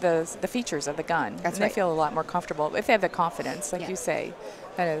with the features of the gun. That's and they feel a lot more comfortable if they have the confidence, like you say.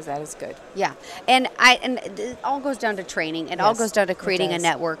 That is good. Yeah, and it all goes down to training. It all goes down to creating a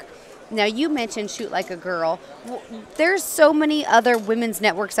network. Now, you mentioned Shoot Like a Girl. There's so many other women's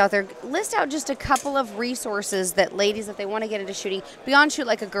networks out there. List out just a couple of resources that ladies, if they want to get into shooting, beyond Shoot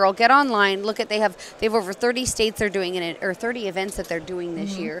Like a Girl, get online, look at, they have over 30 states they're doing in it, or 30 events that they're doing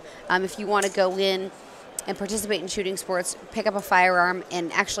this year. If you want to go in and participate in shooting sports, pick up a firearm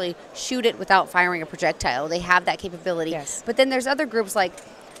and actually shoot it without firing a projectile. They have that capability. Yes. But then there's other groups like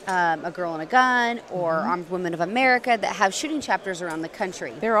A Girl and a Gun or Armed Women of America that have shooting chapters around the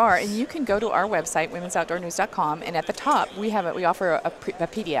country. There are, and you can go to our website, womensoutdoornews.com, and at the top we offer a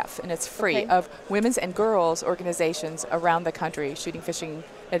PDF, and it's free, of women's and girls organizations around the country, shooting, fishing,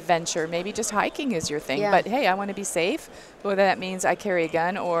 adventure, maybe just hiking is your thing. But hey, I want to be safe, whether that means I carry a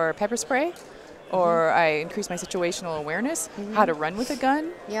gun or pepper spray, or I increase my situational awareness, how to run with a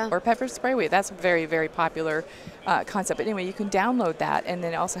gun or pepper spray. Wait, that's a very, very popular concept. But anyway, you can download that, and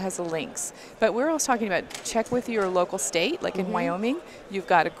then it also has the links. But we're also talking about check with your local state, like in Wyoming. You've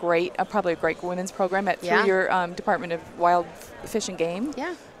got a great, probably a great women's program through your Department of Wild Fish and Game.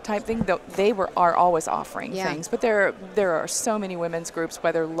 Type thing. They are always offering things, but there are so many women's groups,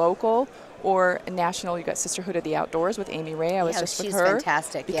 whether local or national. You got Sisterhood of the Outdoors with Amy Ray. I was just with her. She's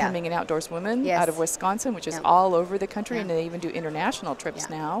fantastic. Becoming an outdoors woman out of Wisconsin, which is all over the country, and they even do international trips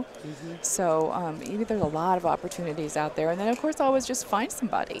now. So there's a lot of opportunities out there, and then of course always just find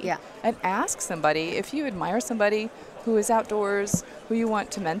somebody and ask somebody if you admire somebody who is outdoors, who you want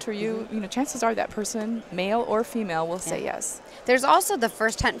to mentor you. You know, chances are that person, male or female, will say yes. There's also the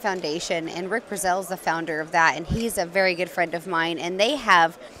First Hunt Foundation, and Rick Brazel's the founder of that, and he's a very good friend of mine, and they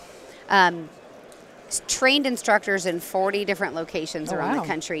have trained instructors in 40 different locations around the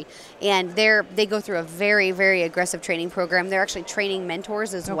country, and they go through a very, very aggressive training program. They're actually training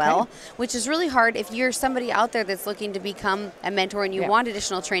mentors as well, which is really hard. If you're somebody out there that's looking to become a mentor and you want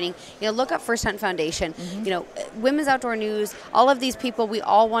additional training, look up First Hunt Foundation. Women's Outdoor News, all of these people, we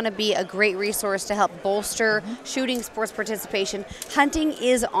all want to be a great resource to help bolster shooting sports participation. Hunting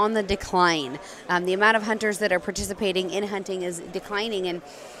is on the decline. The amount of hunters that are participating in hunting is declining, and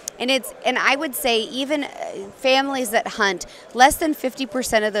I would say even families that hunt, less than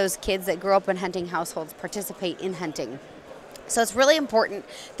 50% of those kids that grow up in hunting households participate in hunting. So it's really important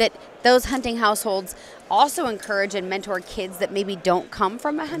that those hunting households also encourage and mentor kids that maybe don't come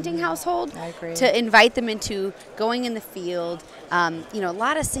from a hunting household. I agree. To invite them into going in the field. A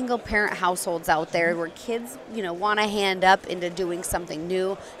lot of single parent households out there where kids, want to hand up into doing something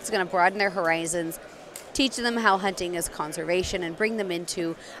new. It's going to broaden their horizons, teach them how hunting is conservation, and bring them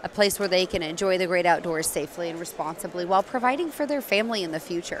into a place where they can enjoy the great outdoors safely and responsibly while providing for their family in the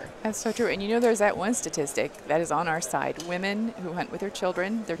future. That's so true. And there's that one statistic that is on our side. Women who hunt with their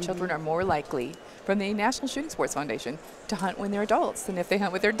children are more likely, from the National Shooting Sports Foundation, to hunt when they're adults than if they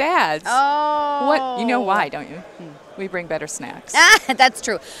hunt with their dads. Oh. What? You know why, don't you? We bring better snacks. That's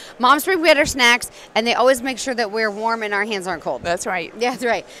true. Moms bring better snacks, and they always make sure that we're warm and our hands aren't cold. That's right. Yeah, that's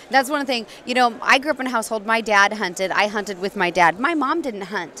right. That's one thing. I grew up in a household. My dad hunted. I hunted with my dad. My mom didn't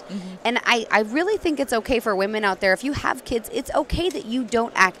hunt. And I really think it's okay for women out there, if you have kids, it's okay that you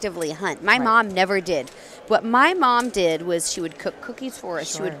don't actively hunt. My mom never did. What my mom did was she would cook cookies for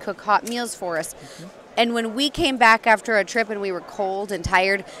us. She would cook hot meals for us. And when we came back after a trip and we were cold and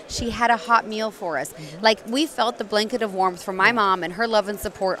tired, she had a hot meal for us. Like, we felt the blanket of warmth from my mom and her love and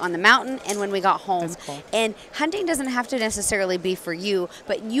support on the mountain and when we got home. That's cool. And hunting doesn't have to necessarily be for you,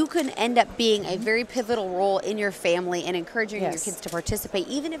 but you can end up being a very pivotal role in your family and encouraging your kids to participate,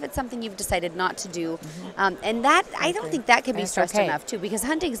 even if it's something you've decided not to do. And that, I don't think that can be stressed enough, too, because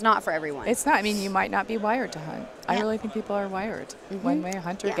hunting's not for everyone. It's not. I mean, you might not be wired to hunt. I really think people are wired. One way, a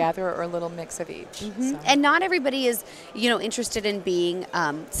hunter-gatherer, or a little mix of each. So. And not everybody is, interested in being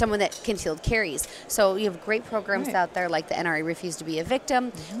someone that concealed carries. So you have great programs out there like the NRA Refuse to Be a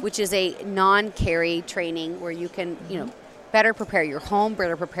Victim, which is a non-carry training where you can, better prepare your home,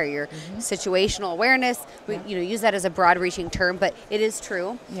 better prepare your situational awareness. We, use that as a broad-reaching term, but it is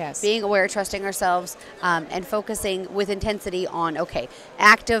true. Yes. Being aware, trusting ourselves, and focusing with intensity on,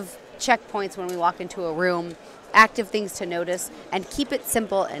 active checkpoints when we walk into a room, active things to notice, and keep it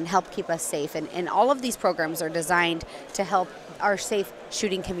simple and help keep us safe. And all of these programs are designed to help our safe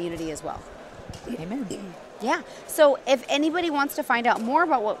shooting community as well. Amen. Yeah. So if anybody wants to find out more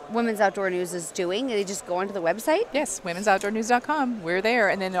about what Women's Outdoor News is doing, they just go onto the website? Yes, womensoutdoornews.com. We're there.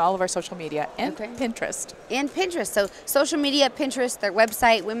 And then all of our social media and Pinterest. And Pinterest. So social media, Pinterest, their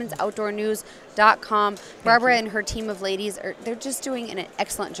website, womensoutdoornews.com. Barbara and her team of ladies, they're just doing an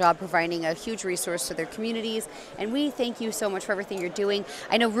excellent job providing a huge resource to their communities. And we thank you so much for everything you're doing.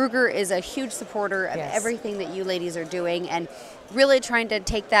 I know Ruger is a huge supporter of everything that you ladies are doing, and really trying to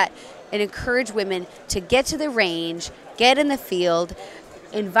take that and encourage women to get to the range, get in the field,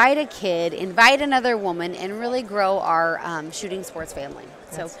 invite a kid, invite another woman, and really grow our shooting sports family.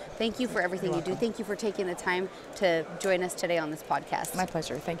 So thank you for everything you do. Thank you for taking the time to join us today on this podcast. My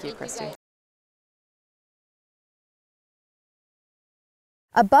pleasure. Thank you, Kristy.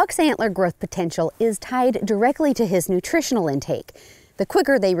 A buck's antler growth potential is tied directly to his nutritional intake. The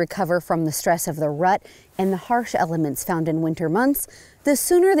quicker they recover from the stress of the rut and the harsh elements found in winter months, the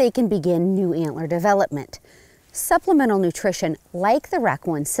sooner they can begin new antler development. Supplemental nutrition, like the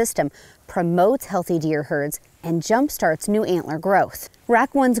RAC1 system, promotes healthy deer herds and jumpstarts new antler growth.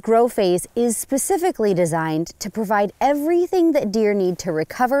 RAC1's grow phase is specifically designed to provide everything that deer need to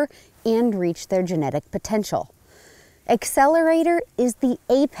recover and reach their genetic potential. Accelerator is the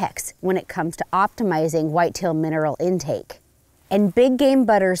apex when it comes to optimizing whitetail mineral intake. And Big Game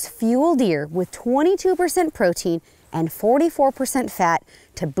Butters fuel deer with 22% protein and 44% fat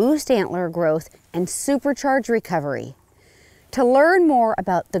to boost antler growth and supercharge recovery. To learn more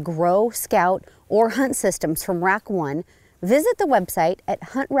about the Grow, Scout, or Hunt systems from RAC1, visit the website at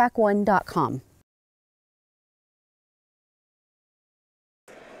huntrac1.com.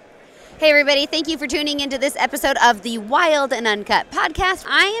 Hey everybody, thank you for tuning into this episode of the Wild and Uncut podcast.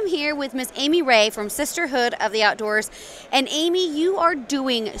 I am here with Miss Amy Ray from Sisterhood of the Outdoors. And Amy, you are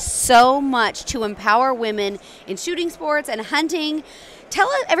doing so much to empower women in shooting sports and hunting. Tell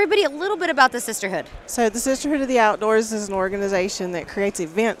everybody a little bit about the Sisterhood. So the Sisterhood of the Outdoors is an organization that creates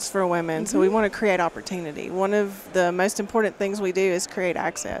events for women. So we want to create opportunity. One of the most important things we do is create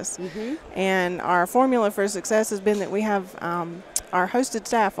access. And our formula for success has been that we have our hosted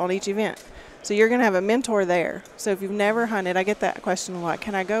staff on each event. So you're going to have a mentor there. So if you've never hunted, I get that question a lot.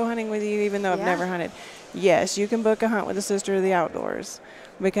 Can I go hunting with you even though I've never hunted? Yes, you can book a hunt with the Sister of the Outdoors,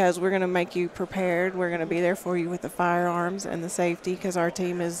 because we're going to make you prepared. We're going to be there for you with the firearms and the safety, because our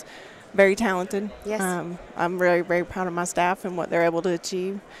team is very talented. Yes. I'm very, very proud of my staff and what they're able to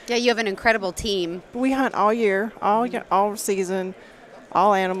achieve. Yeah, you have an incredible team. We hunt all year, all season,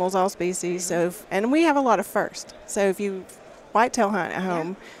 all animals, all species. So, and we have a lot of first. So if you whitetail hunt at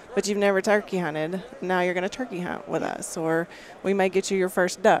home, but you've never turkey hunted, now you're going to turkey hunt with us. Or we may get you your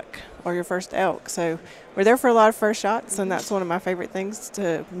first duck or your first elk. So we're there for a lot of first shots, and that's one of my favorite things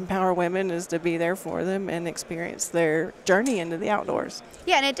to empower women, is to be there for them and experience their journey into the outdoors.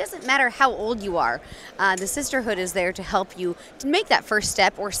 Yeah, and it doesn't matter how old you are. The Sisterhood is there to help you to make that first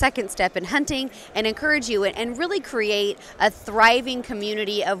step or second step in hunting and encourage you and really create a thriving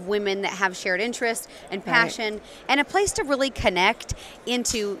community of women that have shared interest and passion and a place to really connect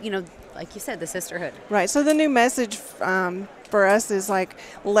into, like you said, the Sisterhood. Right. So the new message for us is like,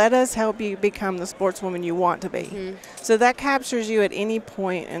 let us help you become the sportswoman you want to be. So that captures you at any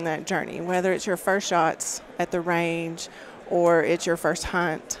point in that journey, whether it's your first shots at the range or it's your first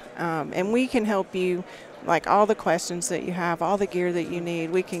hunt. And we can help you, like all the questions that you have, all the gear that you need.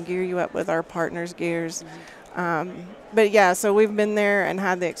 We can gear you up with our partners' gears. But yeah, so we've been there and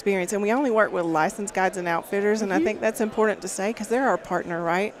had the experience. And we only work with licensed guides and outfitters. And I think that's important to say, because they're our partner,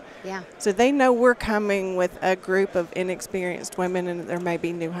 right? Yeah. So they know we're coming with a group of inexperienced women, and there may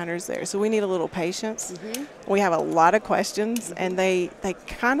be new hunters there. So we need a little patience. We have a lot of questions, and they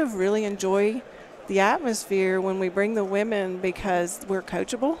kind of really enjoy the atmosphere when we bring the women, because we're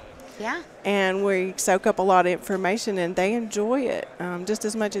coachable. Yeah. And we soak up a lot of information, and they enjoy it just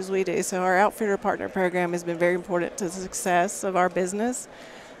as much as we do. So our outfitter partner program has been very important to the success of our business.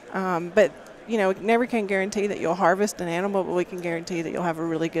 But we never can guarantee that you'll harvest an animal, but we can guarantee that you'll have a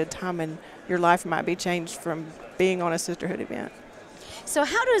really good time, and your life might be changed from being on a Sisterhood event. So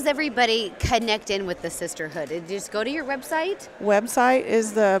how does everybody connect in with the Sisterhood? Just go to your website? Website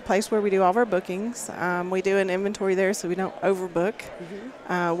is the place where we do all of our bookings. We do an inventory there so we don't overbook.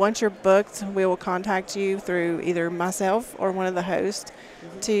 Once you're booked, we will contact you through either myself or one of the hosts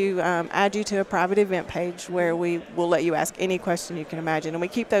to add you to a private event page where we will let you ask any question you can imagine. And we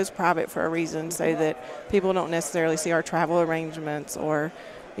keep those private for a reason, so that people don't necessarily see our travel arrangements or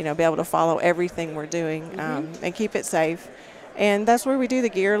be able to follow everything we're doing, and keep it safe. And that's where we do the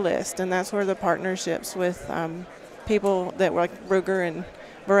gear list, and that's where the partnerships with people that were like Ruger and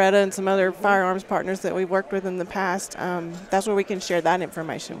Beretta and some other firearms partners that we've worked with in the past, that's where we can share that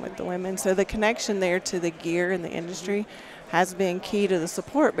information with the women. So the connection there to the gear and the industry has been key to the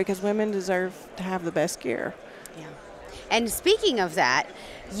support, because women deserve to have the best gear. Yeah. And speaking of that,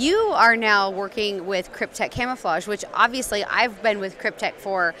 you are now working with Kryptek Camouflage, which obviously I've been with Kryptek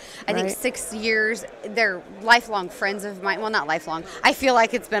for, I think, 6 years. They're lifelong friends of mine. Well, not lifelong. I feel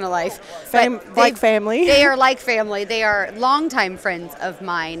like it's been a life. Like family. They are like family. They are longtime friends of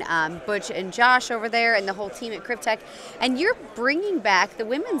mine, Butch and Josh over there and the whole team at Kryptek. And you're bringing back the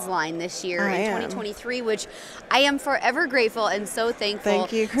women's line this year in 2023, which I am forever grateful and so thankful.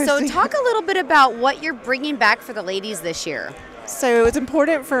 Thank you, Kristy. So talk a little bit about what you're bringing back for the ladies this year. So it's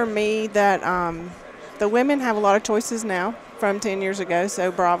important for me that the women have a lot of choices now from 10 years ago.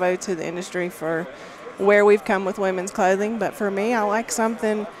 So bravo to the industry for where we've come with women's clothing. But for me, I like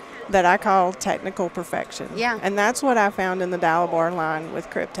something that I call technical perfection. Yeah. And that's what I found in the Dalibor line with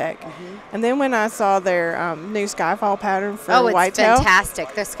Kryptek. And then when I saw their new Skyfall pattern for whitetail. Oh, it's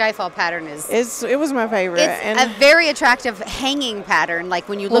fantastic. The Skyfall pattern it was my favorite. It's a very attractive hanging pattern, like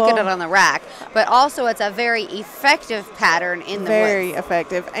when you look at it on the rack, but also it's a very effective pattern in the very woods.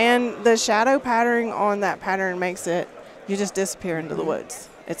 effective. And the shadow patterning on that pattern makes it, you just disappear into the woods.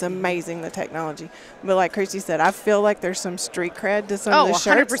 It's amazing, the technology. But like Kristy said, I feel like there's some street cred to some of the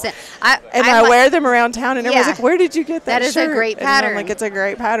shirts. 100%. I wear them around town, and everyone's like, where did you get that shirt? That is a great pattern. And I'm like, it's a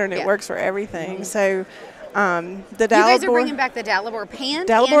great pattern. It works for everything. So the Dalibor. You guys are bringing back the Dalibor pant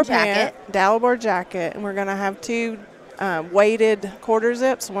and jacket. Dalibor jacket, and we're going to have 2 weighted quarter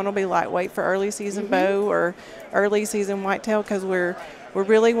zips. One will be lightweight for early season bow or early season whitetail, because we're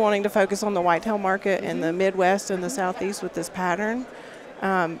really wanting to focus on the whitetail market in the Midwest and the Southeast with this pattern.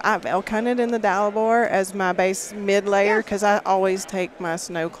 I've elk hunted in the Dalibor as my base mid layer, because I always take my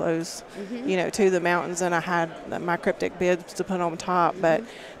snow clothes, to the mountains, and I had my Kryptek bibs to put on top. But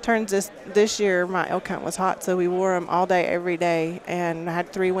turns this year my elk hunt was hot, so we wore them all day, every day, and I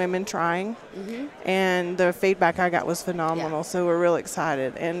had 3 women trying, and the feedback I got was phenomenal. So we're really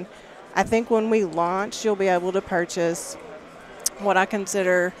excited, and I think when we launch, you'll be able to purchase what I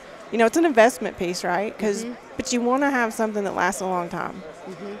consider, it's an investment piece, right? But you want to have something that lasts a long time.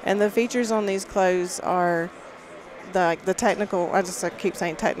 And the features on these clothes are the technical, I keep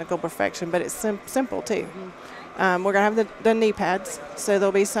saying technical perfection, but it's simple too. We're going to have the knee pads, so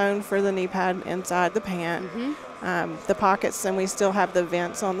they'll be sewn for the knee pad inside the pant. The pockets, and we still have the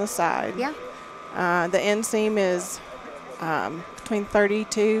vents on the side. The inseam is between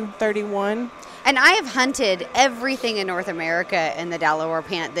 32, 31. And I have hunted everything in North America in the Dalibor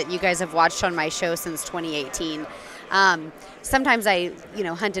pant that you guys have watched on my show since 2018. Sometimes I,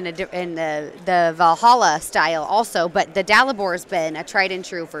 hunt in the Valhalla style also, but the Dalibor has been a tried and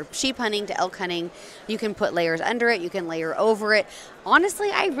true for sheep hunting to elk hunting. You can put layers under it. You can layer over it. Honestly,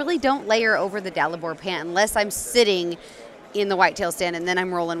 I really don't layer over the Dalibor pant unless I'm sitting in the whitetail stand, and then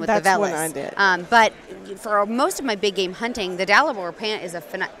I'm rolling with the Velis. That's when I did. But for most of my big game hunting, the Dalibor pant is a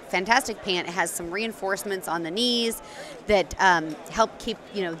fantastic pant. It has some reinforcements on the knees that help keep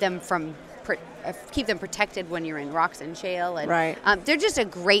keep them protected when you're in rocks and shale. And, they're just a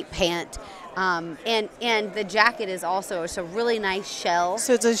great pant. And the jacket is also a really nice shell.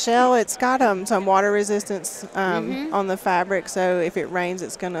 So it's a shell. It's got some water resistance on the fabric, so if it rains,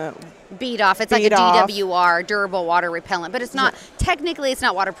 it's going to bead off. It's like a DWR, durable water repellent, but it's not, technically it's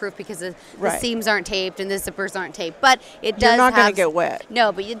not waterproof because the seams aren't taped and the zippers aren't taped, but it does You're not going to get wet.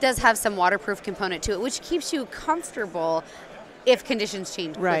 No, but it does have some waterproof component to it, which keeps you comfortable if conditions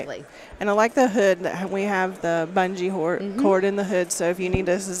change quickly. And I like the hood. We have the bungee cord in the hood, so if you need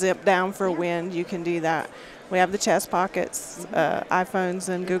to zip down for wind, you can do that. We have the chest pockets. iPhones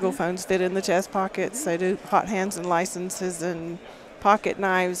and Google phones fit in the chest pockets. So do hot hands and licenses and pocket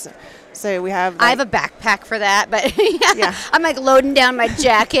knives. So we have. I have a backpack for that, but I'm like loading down my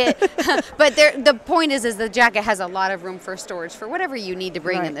jacket. But the point is the jacket has a lot of room for storage for whatever you need to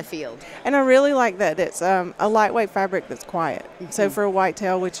bring in the field. And I really like that it's a lightweight fabric that's quiet. So for a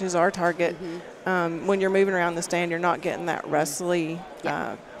whitetail, which is our target, when you're moving around the stand, you're not getting that rustly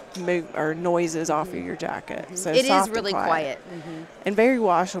or noises off of your jacket. So it is really quiet. And very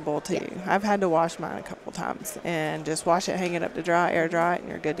washable too. I've had to wash mine a couple times and just wash it, hang it up to dry, air dry it, and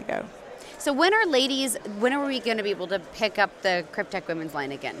you're good to go. So when are we going to be able to pick up the Kryptek women's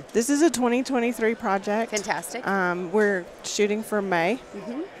line again? This is a 2023 project. Fantastic. We're shooting for May.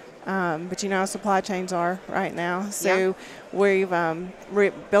 But you know how supply chains are right now. So we've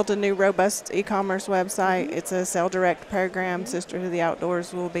built a new robust e-commerce website. It's a sell direct program. Sister to the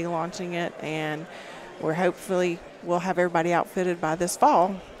Outdoors will be launching it, and we'll have everybody outfitted by this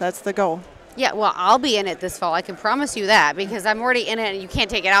fall. That's the goal. Yeah, well, I'll be in it this fall. I can promise you that because I'm already in it and you can't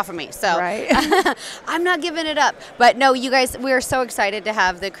take it out from me. So Right. I'm not giving it up. But no, you guys, we are so excited to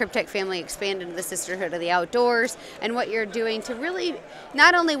have the Cryptek family expand into the Sisterhood of the Outdoors and what you're doing to really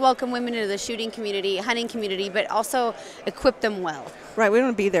not only welcome women into the shooting community, hunting community, but also equip them well. Right, we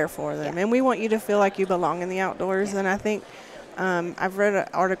want to be there for them, Yeah. and we want you to feel like you belong in the outdoors. And I think I've read an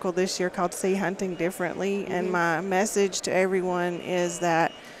article this year called "See Hunting Differently," and my message to everyone is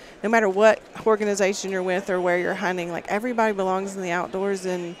that no matter what organization you're with or where you're hunting, like everybody belongs in the outdoors.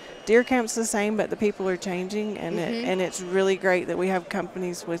 And deer camp's the same, but the people are changing, and and it's really great that we have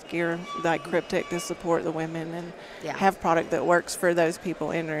companies with gear like Cryptek to support the women and have product that works for those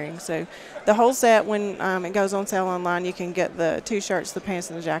people entering. So the whole set, when it goes on sale online, you can get the 2 shirts, the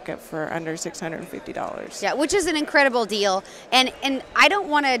pants, and the jacket for under $650. Yeah, which is an incredible deal. And I don't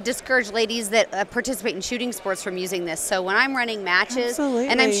want to discourage ladies that participate in shooting sports from using this. So when I'm running matches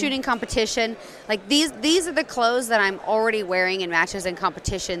and I'm shooting competition, like these are the clothes that I'm already wearing in matches and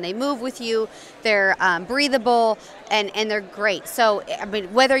competition. They move with you, they're breathable, and they're great. So I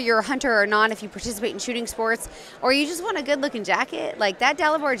mean, whether you're a hunter or not, if you participate in shooting sports or you just want a good looking jacket, like that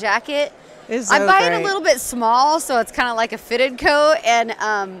Dalibor jacket, So I buy it great. a little bit small, so it's kind of like a fitted coat, and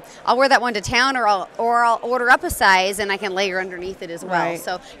I'll wear that one to town, or I'll order up a size, and I can layer underneath it as well. Right.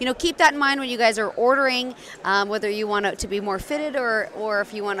 So keep that in mind when you guys are ordering, whether you want it to be more fitted or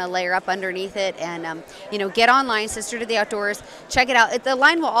if you want to layer up underneath it. And get online, Sister to the Outdoors, check it out. The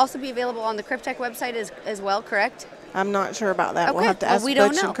line will also be available on the Cryptek website as well, correct? I'm not sure about that. Okay. We'll have to ask we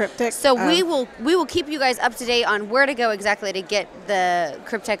don't Butch know. and Cryptek. So we will keep you guys up to date on where to go exactly to get the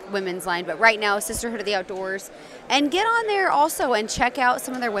Cryptek women's line. But right now, Sisterhood of the Outdoors, and get on there also and check out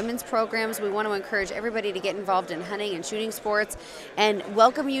some of their women's programs. We want to encourage everybody to get involved in hunting and shooting sports, and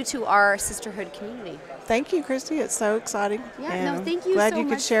welcome you to our Sisterhood community. Thank you, Kristy. It's so exciting. Yeah, and no, thank you glad so you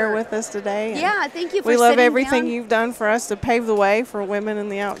could much share for- with us today. Yeah, thank you for We love sitting everything down. you've done for us to pave the way for women in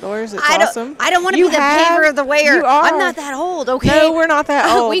the outdoors. It's I awesome. don't want to You be the have- paver of the wayer. You are. I'm not that old, okay? No, we're not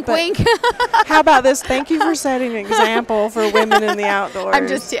that old. Wink, but wink. How about this? Thank you for setting an example for women in the outdoors.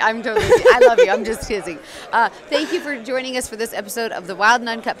 I'm totally, I love you. I'm just teasing. Thank you for joining us for this episode of the Wild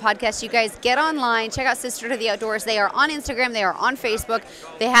Uncut podcast. You guys get online, check out Sister to the Outdoors. They are on Instagram, they are on Facebook,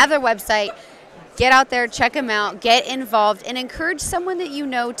 they have their website. Get out there, check them out, get involved, and encourage someone that you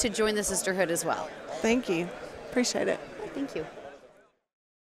know to join the Sisterhood as well. Thank you. Appreciate it. Thank you.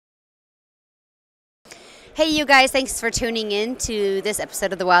 Hey, you guys, thanks for tuning in to this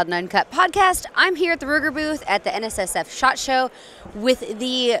episode of the Wild and Uncut podcast. I'm here at the Ruger booth at the NSSF SHOT Show with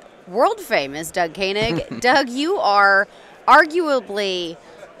the world famous Doug Koenig. Doug, you are arguably,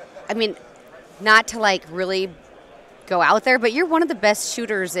 not to really go out there, but you're one of the best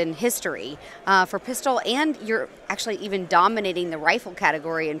shooters in history for pistol, and you're actually even dominating the rifle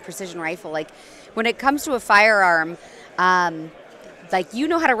category in precision rifle. Like, when it comes to a firearm, you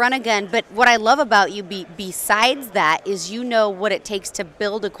know how to run a gun, but what I love about you besides that is you know what it takes to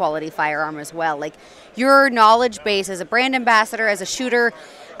build a quality firearm as well. Like, your knowledge base as a brand ambassador, as a shooter,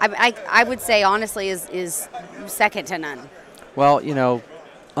 I would say honestly is second to none. Well,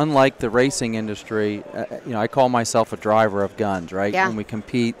 unlike the racing industry, I call myself a driver of guns, right? Yeah. When we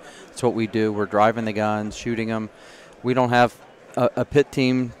compete, it's what we do. We're driving the guns, shooting them. We don't have a pit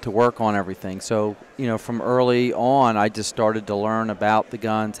team to work on everything. So, from early on, I just started to learn about the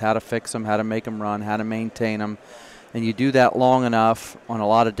guns, how to fix them, how to make them run, how to maintain them. And you do that long enough on a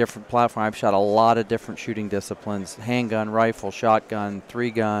lot of different platforms. I've shot a lot of different shooting disciplines: handgun, rifle, shotgun,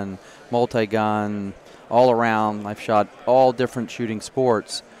 3-gun, multi-gun, all around. I've shot all different shooting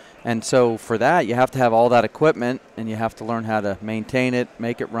sports. And so for that, you have to have all that equipment, and you have to learn how to maintain it,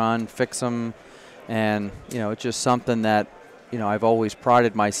 make it run, fix them. And, it's just something that, I've always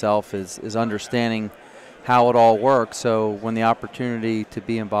prided myself is understanding how it all works. So when the opportunity to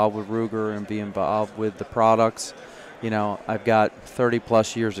be involved with Ruger and be involved with the products, I've got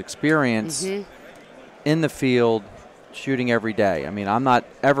 30-plus years experience in the field shooting every day. I'm not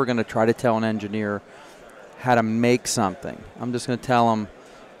ever going to try to tell an engineer how to make something. I'm just going to tell them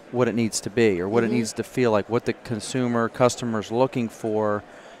what it needs to be or what it needs to feel like, what the customer's looking for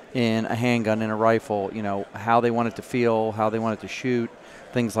in a handgun, in a rifle, how they want it to feel, how they want it to shoot,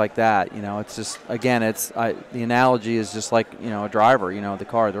 things like that. It's just, again, the analogy is just like, a driver, the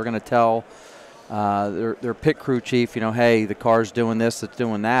car. They're going to tell their pit crew chief, hey, the car's doing this, it's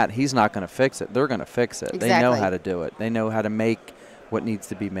doing that. He's not going to fix it. They're going to fix it. Exactly. They know how to do it. They know how to make what needs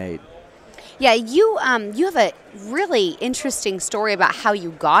to be made. Yeah, you have a really interesting story about how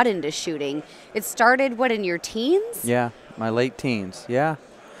you got into shooting. It started, in your teens? Yeah, my late teens, yeah.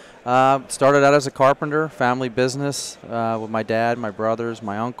 Started out as a carpenter, family business with my dad, my brothers,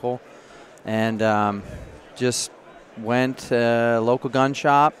 my uncle. and just went to a local gun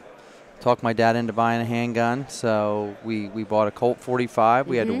shop, talked my dad into buying a handgun. So we bought a Colt 45.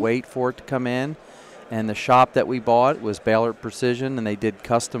 We had to wait for it to come in. And the shop that we bought was Baylor Precision, and they did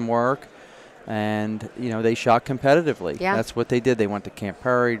custom work. And, they shot competitively. Yeah. That's what they did. They went to Camp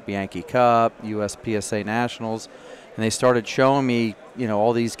Perry, Bianchi Cup, USPSA Nationals. And they started showing me,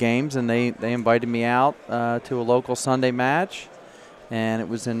 all these games, and they invited me out to a local Sunday match. And it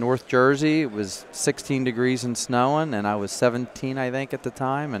was in North Jersey. It was 16 degrees and snowing, and I was 17, I think, at the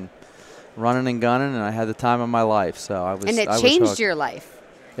time, and running and gunning, and I had the time of my life. So I was. And it I was changed hooked. your life.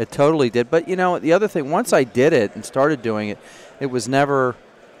 It totally did. But, the other thing, once I did it and started doing it, it was never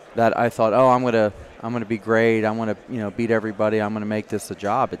that I thought, oh, I'm gonna be great. I'm gonna, beat everybody. I'm gonna make this a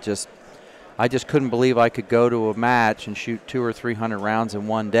job. I just couldn't believe I could go to a match and shoot 200 or 300 rounds in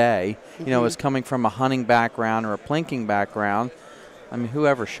one day. As coming from a hunting background or a plinking background, I mean,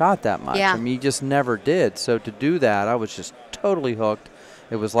 whoever shot that much? Yeah. I mean, you just never did. So to do that, I was just totally hooked.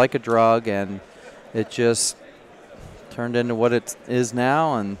 It was like a drug, and it just turned into what it is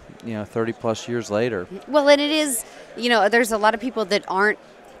now, and 30 plus years later. Well, and it is, there's a lot of people that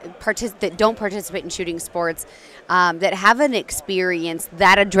that don't participate in shooting sports, that haven't experienced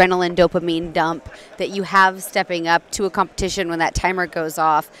that adrenaline dopamine dump that you have stepping up to a competition when that timer goes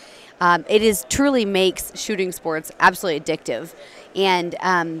off. It truly makes shooting sports absolutely addictive. And,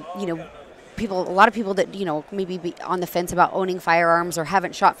 a lot of people that, maybe be on the fence about owning firearms or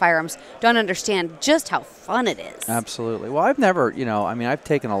haven't shot firearms don't understand just how fun it is. Absolutely. Well, I've never, I've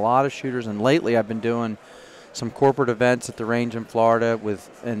taken a lot of shooters, and lately I've been doing some corporate events at the range in Florida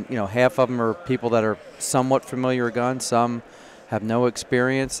and half of them are people that are somewhat familiar with guns, some have no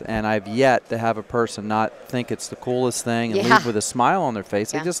experience, and I've yet to have a person not think it's the coolest thing and leave with a smile on their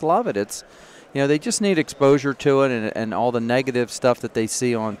face. They just love it. It's, they just need exposure to it, and all the negative stuff that they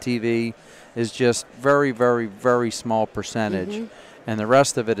see on TV is just very, very, very small percentage, and the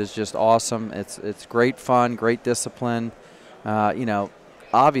rest of it is just awesome. It's great fun, great discipline.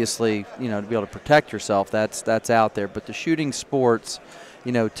 Obviously, to be able to protect yourself, that's out there. But the shooting sports,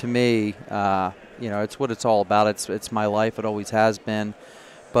 to me, it's what it's all about. It's my life. It always has been.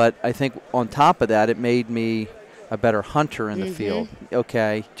 But I think on top of that, it made me a better hunter in the field.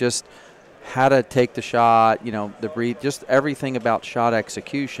 Okay, just how to take the shot, the breathe, just everything about shot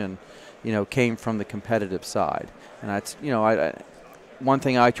execution, came from the competitive side. And that's, one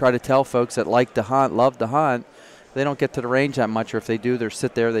thing I try to tell folks that like to hunt, love to hunt, they don't get to the range that much, or if they do, they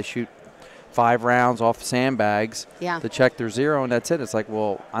sit there, they shoot 5 rounds off sandbags to check their zero, and that's it. It's like,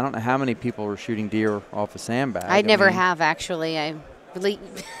 well, I don't know how many people are shooting deer off a sandbag. I never have, actually. I really.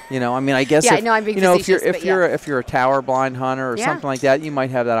 I guess yeah, no, I'm being facetious, if you're a tower blind hunter or something like that, you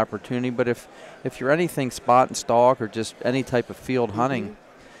might have that opportunity. But if you're anything spot and stalk or just any type of field hunting,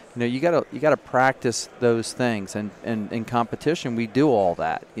 you gotta practice those things, and in competition we do all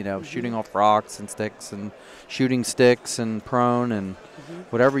that, shooting off rocks and sticks and shooting sticks and prone and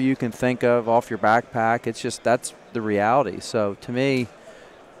whatever you can think of off your backpack. It's just, that's the reality. So to me,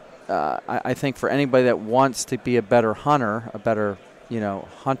 I think for anybody that wants to be a better hunter, a better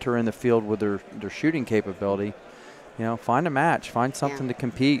hunter in the field with their shooting capability, find a match, find something to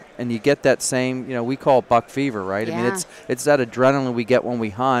compete, and you get that same, we call it buck fever, right? I mean, it's that adrenaline we get when we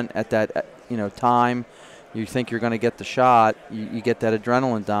hunt at that, time. You think you're going to get the shot, you get that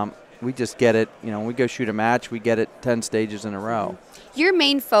adrenaline dump. We just get it, when we go shoot a match, we get it 10 stages in a row. Your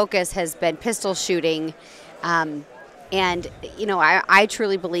main focus has been pistol shooting, and, I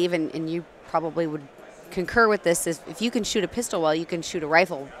truly believe, and you probably would concur with this, is if you can shoot a pistol well, you can shoot a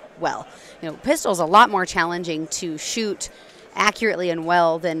rifle well. Pistol's a lot more challenging to shoot accurately and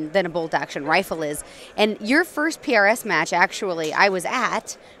well than a bolt-action rifle is. And your first PRS match, actually, I was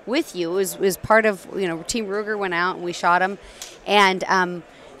at with you. It was part of, Team Ruger went out and we shot him. And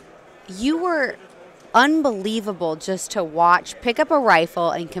you were unbelievable just to watch, pick up a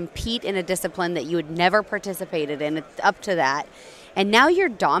rifle and compete in a discipline that you had never participated in up to that. And now you're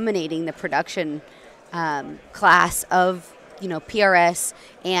dominating the production class of PRS,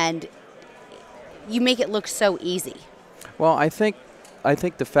 and you make it look so easy. Well, I think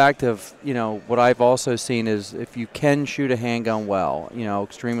the fact of, what I've also seen is if you can shoot a handgun well,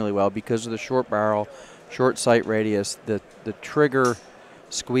 extremely well, because of the short barrel, short sight radius, the trigger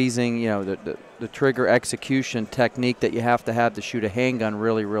squeezing, the trigger execution technique that you have to shoot a handgun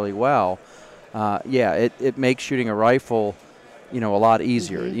really, really well, it makes shooting a rifle a lot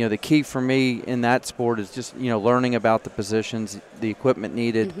easier. The key for me in that sport is just, learning about the positions, the equipment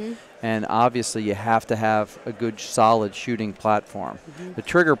needed, and obviously you have to have a good, solid shooting platform. The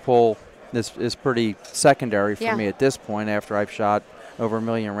trigger pull is pretty secondary for me at this point after I've shot over 1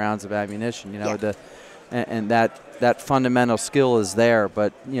 million rounds of ammunition. You know, and that fundamental skill is there.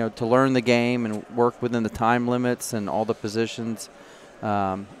 But you know, to learn the game and work within the time limits and all the positions.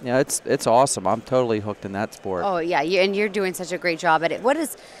 Yeah, it's awesome. I'm totally hooked in that sport. Oh yeah, and you're doing such a great job at it. What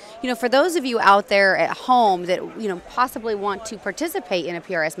is, you know, for those of you out there at home that, you know, possibly want to participate in a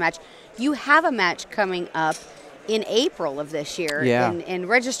PRS match, you have a match coming up in April of this year. Yeah. And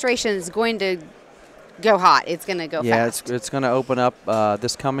registration is going to go hot. It's going to go fast. Yeah, it's going to open up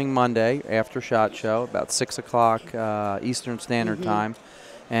this coming Monday after SHOT Show, about 6 o'clock Eastern Standard Time.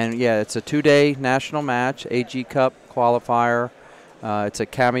 And yeah, it's a 2-day national match, AG Cup qualifier. It's a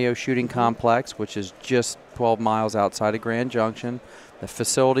Cameo shooting complex, which is just 12 miles outside of Grand Junction. The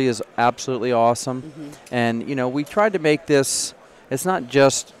facility is absolutely awesome. And, you know, we tried to make this, it's not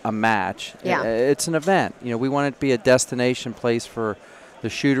just a match. Yeah. It's an event. You know, we want it to be a destination place for the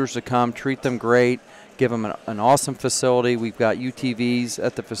shooters to come, treat them great, give them an awesome facility. We've got UTVs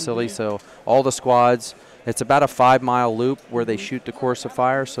at the facility, so all the squads, it's about a 5-mile loop where they shoot the course of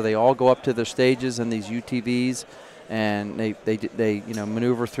fire. So they all go up to their stages in these UTVs, and they you know,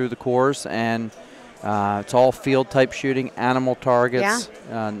 maneuver through the course, and it's all field type shooting, animal targets,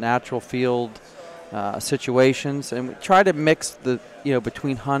 natural field situations, and we try to mix the, you know,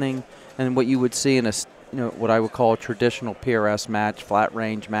 between hunting and what you would see in a, you know, what I would call a traditional PRS match, flat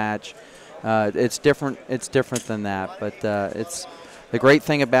range match. It's different than that, but it's the great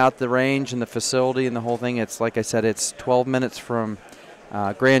thing about the range and the facility and the whole thing. It's like I said, it's 12 minutes from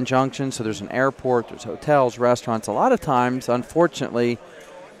Grand Junction, so there's an airport, there's hotels, restaurants. A lot of times, unfortunately,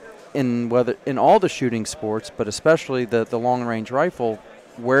 in all the shooting sports, but especially the long-range rifle,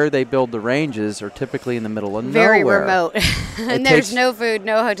 where they build the ranges are typically in the middle of nowhere. Very remote. And there's no food,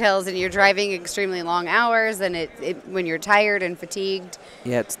 no hotels, and you're driving extremely long hours, and when you're tired and fatigued,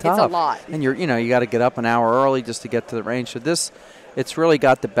 yeah, it's tough. It's a lot. And you got to get up an hour early just to get to the range. So it's really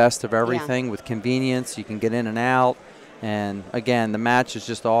got the best of everything with convenience. You can get in and out. And again, the match is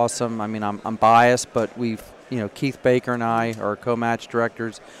just awesome. I mean, I'm biased, but we've, you know, Keith Baker and I are co-match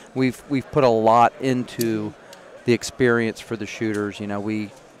directors. We've put a lot into the experience for the shooters. You know, we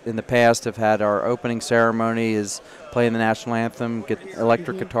in the past have had our opening ceremony is playing the national anthem, get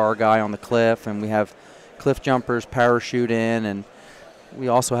electric guitar guy on the cliff, and we have cliff jumpers parachute in, and we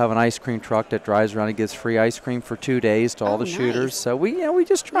also have an ice cream truck that drives around and gives free ice cream for 2 days to all the shooters. So we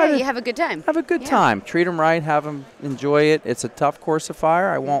just try to have a good time. Have a good time. Treat them right. Have them enjoy it. It's a tough course of fire,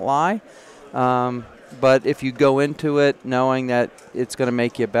 I won't lie. But if you go into it knowing that it's going to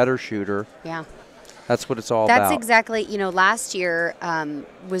make you a better shooter, that's what it's all about. That's exactly, you know, last year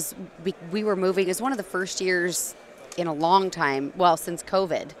we were moving. It's one of the first years in a long time, well, since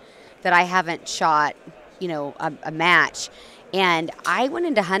COVID, that I haven't shot, you know, a match. And I went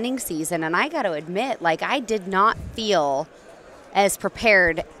into hunting season, and I got to admit, like, I did not feel as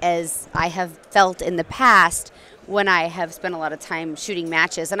prepared as I have felt in the past when I have spent a lot of time shooting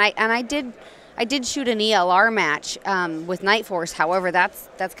matches. And I did shoot an ELR match with Nightforce. However, that's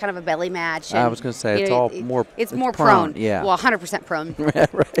kind of a belly match. I was going to say it's more prone. Yeah. Well, 100% prone.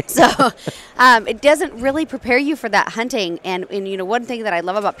 Right. So it doesn't really prepare you for that hunting. And you know, one thing that I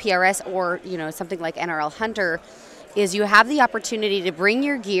love about PRS or, you know, something like NRL Hunter is you have the opportunity to bring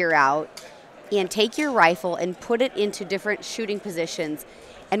your gear out and take your rifle and put it into different shooting positions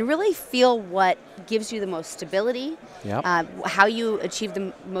and really feel what gives you the most stability, how you achieve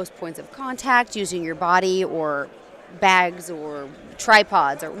the most points of contact using your body or bags or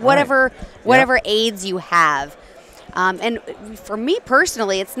tripods or whatever aids you have. And for me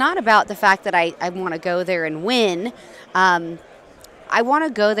personally, it's not about the fact that I want to go there and win. I want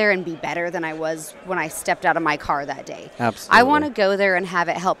to go there and be better than I was when I stepped out of my car that day. Absolutely. I want to go there and have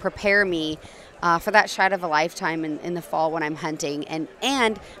it help prepare me for that shot of a lifetime in the fall when I'm hunting,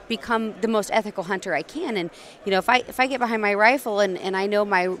 and become the most ethical hunter I can. And you know, if I get behind my rifle and I know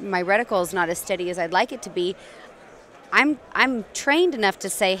my reticle is not as steady as I'd like it to be, I'm trained enough to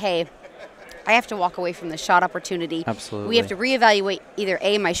say, hey, I have to walk away from the shot opportunity. Absolutely. We have to reevaluate either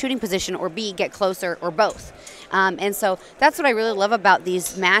A, my shooting position, or B, get closer, or both. And so that's what I really love about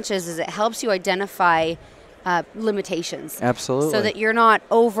these matches is it helps you identify limitations. Absolutely. So that you're not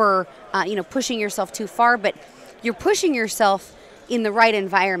over, pushing yourself too far, but you're pushing yourself in the right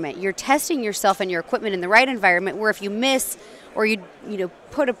environment. You're testing yourself and your equipment in the right environment where if you miss or you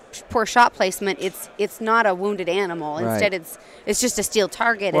put a poor shot placement, it's not a wounded animal. Instead, it's just a steel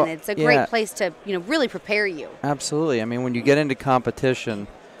target, and it's a great place to really prepare you. Absolutely. I mean, when you get into competition,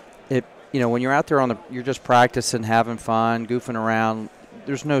 when you're out there you're just practicing, having fun, goofing around.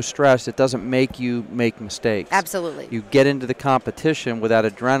 There's no stress. It doesn't make you make mistakes. Absolutely. You get into the competition with that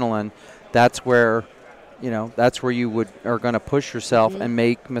adrenaline. That's where that's where you are going to push yourself and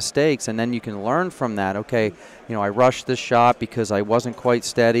make mistakes, and then you can learn from that. Okay, I rushed this shot because I wasn't quite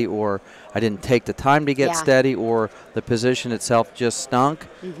steady, or I didn't take the time to get steady, or the position itself just stunk.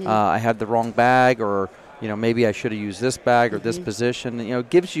 I had the wrong bag, or maybe I should have used this bag or this position. It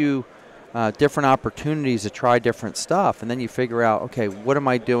gives you different opportunities to try different stuff, and then you figure out, okay, what am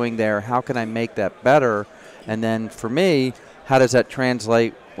I doing there? How can I make that better? And then for me, how does that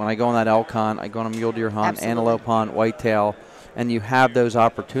translate when I go on that elk hunt, I go on a mule deer hunt, antelope hunt, whitetail, and you have those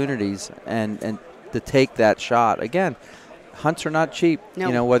opportunities and to take that shot. Again, hunts are not cheap.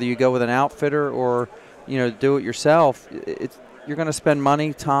 No. Whether you go with an outfitter or do it yourself, you're going to spend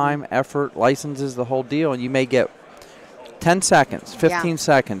money, time, effort, licenses, the whole deal, and you may get 10 seconds, 15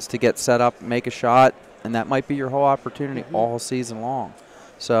 seconds to get set up, make a shot, and that might be your whole opportunity all season long.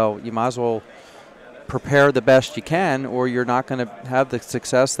 So you might as well prepare the best you can, or you're not going to have the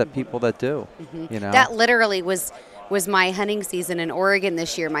success that people that do. That literally was my hunting season in Oregon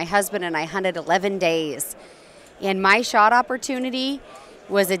this year. My husband and I hunted 11 days, and my shot opportunity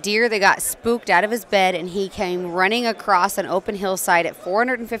was a deer that got spooked out of his bed, and he came running across an open hillside at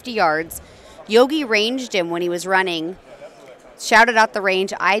 450 yards. Yogi ranged him when he was running, shouted out the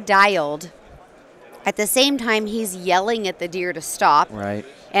range. I dialed. At the same time, he's yelling at the deer to stop. Right.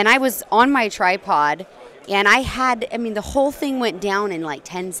 And I was on my tripod, and the whole thing went down in like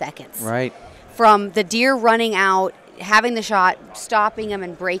 10 seconds. Right. From the deer running out, having the shot, stopping him,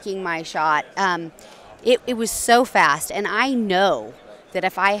 and breaking my shot. It was so fast. And I know that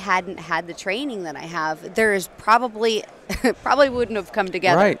if I hadn't had the training that I have, there is probably wouldn't have come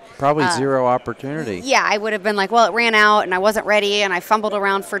together. Right. Probably zero opportunity. Yeah, I would have been like, well, it ran out and I wasn't ready and I fumbled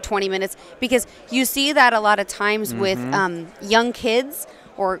around for 20 minutes. Because you see that a lot of times with young kids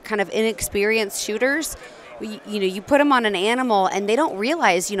or kind of inexperienced shooters. You put them on an animal and they don't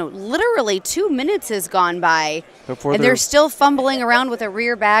realize, literally 2 minutes has gone by and they're still fumbling around with a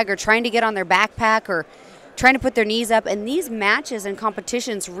rear bag or trying to get on their backpack or trying to put their knees up. And these matches and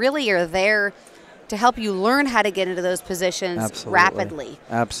competitions really are there to help you learn how to get into those positions rapidly.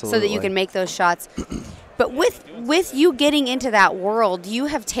 Absolutely. So that you can make those shots. But with you getting into that world, you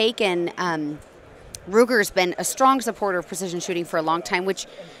have taken, Ruger's been a strong supporter of precision shooting for a long time, which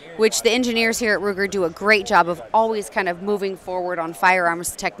the engineers here at Ruger do a great job of always kind of moving forward on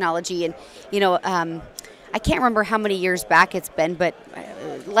firearms technology. And, I can't remember how many years back it's been, but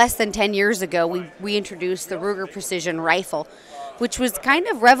less than 10 years ago, we introduced the Ruger Precision Rifle, which was kind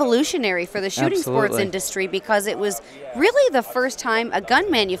of revolutionary for the shooting sports industry because it was really the first time a gun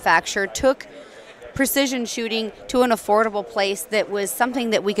manufacturer took precision shooting to an affordable place that was something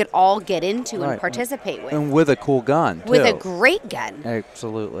that we could all get into and participate with. And with a cool gun, with a great gun.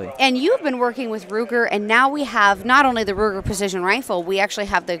 Absolutely. And you've been working with Ruger, and now we have not only the Ruger Precision Rifle, we actually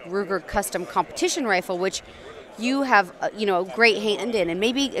have the Ruger Custom Competition Rifle, which you have a great hand in. And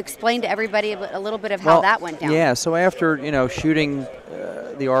maybe explain to everybody a little bit of how that went down. Yeah, so after shooting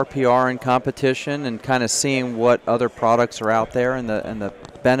the RPR in competition and kind of seeing what other products are out there and the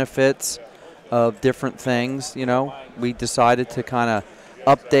benefits of different things, we decided to kind of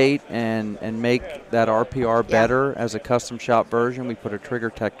update and make that RPR better as a custom shop version. We put a Trigger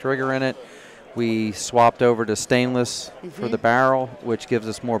Tech trigger in it. We swapped over to stainless for the barrel, which gives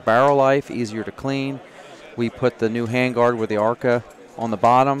us more barrel life, easier to clean. We put the new handguard with the ARCA on the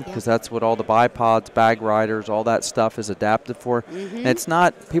bottom because that's what all the bipods, bag riders, all that stuff is adapted for. And it's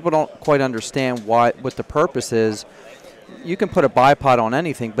not, people don't quite understand what the purpose is. You can put a bipod on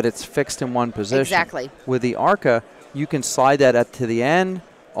anything, but it's fixed in one position. Exactly. With the ARCA, you can slide that to the end,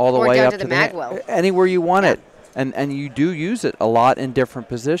 all the way up to the mag well, anywhere you want it. And you do use it a lot in different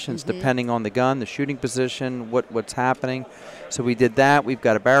positions, depending on the gun, the shooting position, what's happening. So we did that. We've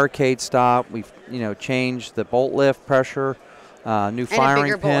got a barricade stop. We've changed the bolt lift pressure, new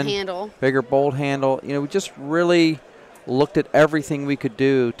firing pin, bigger bolt handle. We just really looked at everything we could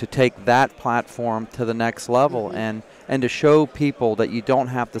do to take that platform to the next level and to show people that you don't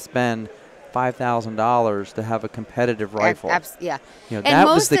have to spend $5,000 to have a competitive rifle. That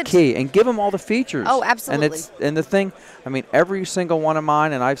was the key, and give them all the features. Oh, absolutely. And the thing, every single one of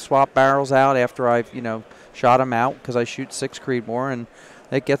mine, and I've swapped barrels out after I've shot them out because I shoot 6 Creedmoor, and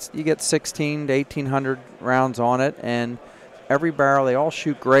you get 16 to 1,800 rounds on it, and every barrel, they all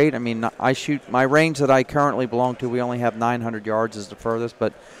shoot great. I shoot my range that I currently belong to. We only have 900 yards is the furthest,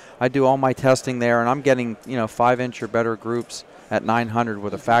 but I do all my testing there, and I'm getting 5-inch or better groups at 900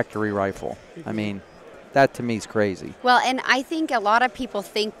 with a factory rifle. That to me is crazy. Well, and I think a lot of people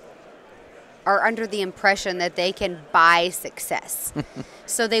think are under the impression that they can buy success.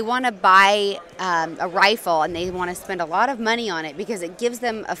 So they want to buy a rifle, and they want to spend a lot of money on it because it gives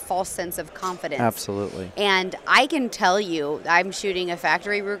them a false sense of confidence. Absolutely. And I can tell you, I'm shooting a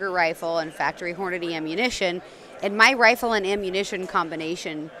factory Ruger rifle and factory Hornady ammunition, and my rifle and ammunition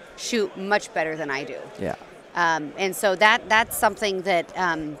combination shoot much better than I do. Yeah. And so that's something that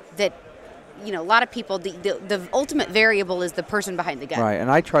a lot of people, the ultimate variable is the person behind the gun. Right, and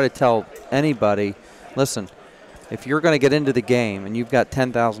I try to tell anybody, listen, if you're going to get into the game and you've got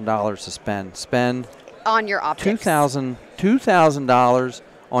 $10,000 to spend on your optics. $2,000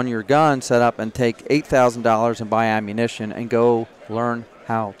 on your gun setup, and take $8,000 and buy ammunition and go learn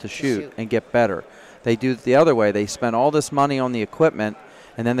how to shoot and get better. They do it the other way. They spend all this money on the equipment,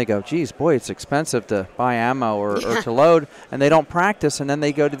 and then they go, geez, boy, it's expensive to buy ammo or to load, and they don't practice, and then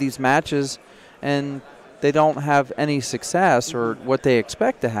they go to these matches and they don't have any success or what they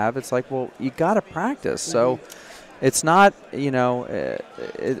expect to have. It's like, well, you got to practice. So it's not,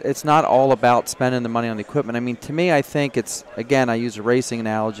 it's not all about spending the money on the equipment. I mean, to me, I think it's, again, I use a racing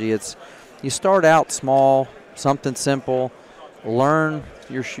analogy. It's, you start out small, something simple, learn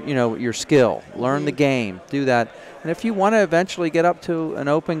your skill, learn the game, do that. And if you want to eventually get up to an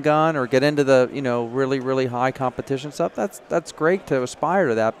open gun or get into the, really, really high competition stuff, that's great to aspire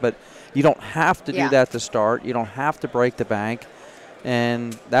to that. But you don't have to do that to start. You don't have to break the bank.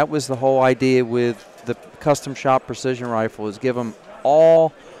 And that was the whole idea with the custom shop precision rifle, is give them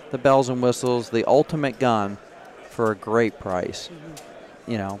all the bells and whistles, the ultimate gun for a great price.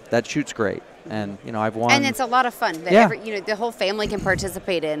 That shoots great. And, I've won. And it's a lot of fun that the whole family can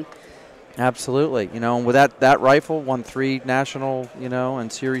participate in. Absolutely. And with that rifle, won 3 national,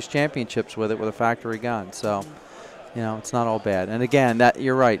 and series championships with it, with a factory gun. So, it's not all bad. And again, that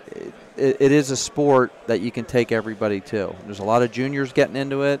you're right. It is a sport that you can take everybody to. There's a lot of juniors getting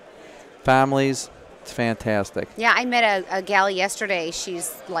into it, families. It's fantastic. Yeah, I met a gal yesterday.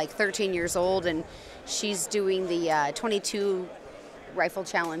 She's like 13 years old, and she's doing the 22 rifle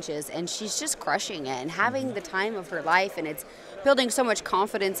challenges, and she's just crushing it and having the time of her life, and it's building so much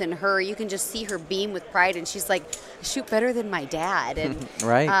confidence in her. You can just see her beam with pride, and she's like, I shoot better than my dad. And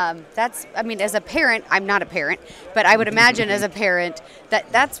right. As a parent, I'm not a parent, but I would imagine as a parent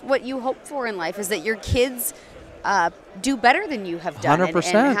that's what you hope for in life, is that your kids do better than you have done,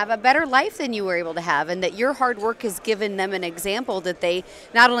 100%. And have a better life than you were able to have, and that your hard work has given them an example that they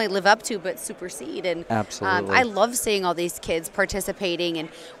not only live up to but supersede. And absolutely, I love seeing all these kids participating. And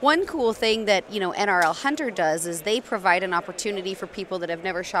one cool thing that NRL Hunter does is they provide an opportunity for people that have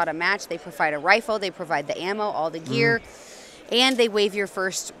never shot a match. They provide a rifle, they provide the ammo, all the gear, and they waive your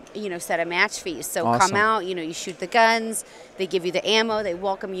first set of match fees. So awesome. Come out, you shoot the guns, they give you the ammo, they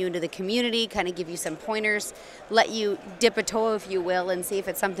welcome you into the community, kind of give you some pointers, let you dip a toe, if you will, and see if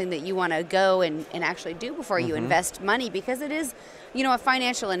it's something that you want to go and actually do before you invest money, because it is, a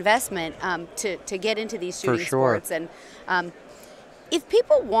financial investment to get into these shooting sports. And if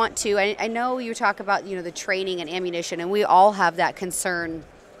people want to, I know you talk about, the training and ammunition, and we all have that concern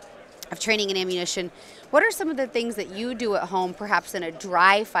of training and ammunition. What are some of the things that you do at home, perhaps in a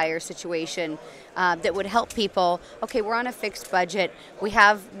dry fire situation, that would help people? Okay, we're on a fixed budget.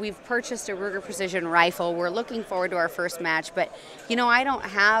 We've purchased a Ruger Precision rifle. We're looking forward to our first match, but I don't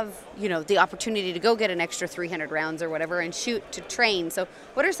have the opportunity to go get an extra 300 rounds or whatever and shoot to train. So,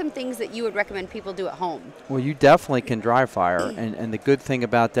 what are some things that you would recommend people do at home? Well, you definitely can dry fire, and the good thing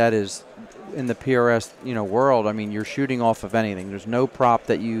about that is, in the PRS world, I mean, you're shooting off of anything. There's no prop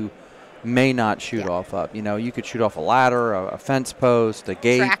that you may not shoot off of. You could shoot off a ladder, a fence post, a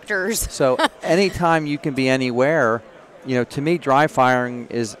gate. Tractors. So anytime you can be anywhere, to me, dry firing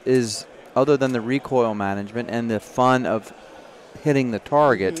is other than the recoil management and the fun of hitting the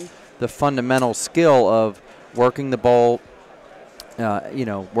target, the fundamental skill of working the bolt,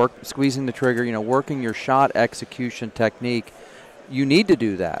 squeezing the trigger, working your shot execution technique. You need to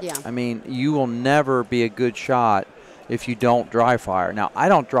do that. Yeah. I mean, you will never be a good shot if you don't dry fire. Now, I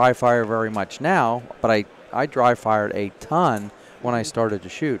don't dry fire very much now, but I dry fired a ton when I started to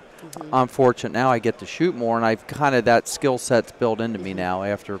shoot. I'm fortunate now I get to shoot more, and I've kind of, that skill set's built into me now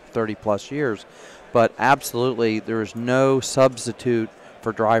after 30 plus years. But absolutely, there is no substitute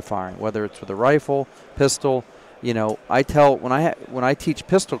for dry firing, whether it's with a rifle, pistol. I tell, when I teach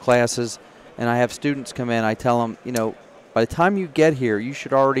pistol classes and I have students come in, I tell them, by the time you get here, you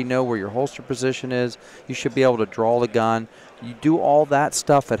should already know where your holster position is. You should be able to draw the gun. You do all that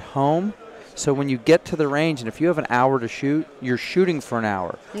stuff at home. So when you get to the range, and if you have an hour to shoot, you're shooting for an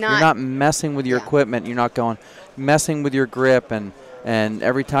hour. You're not messing with your equipment. You're not messing with your grip, and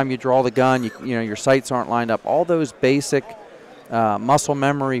every time you draw the gun, your sights aren't lined up. All those basic muscle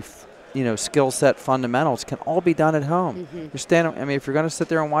memory skill set fundamentals can all be done at home. You're standing. I mean, if you're going to sit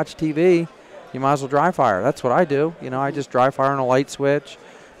there and watch TV, you might as well dry fire. That's what I do. I just dry fire on a light switch,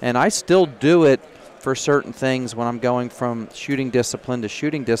 and I still do it for certain things when I'm going from shooting discipline to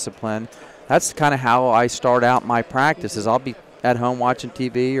shooting discipline. That's kind of how I start out my practice. Is I'll be at home watching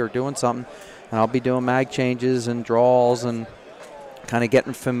TV or doing something, and I'll be doing mag changes and draws and kind of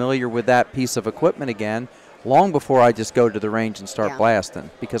getting familiar with that piece of equipment again, long before I just go to the range and start blasting.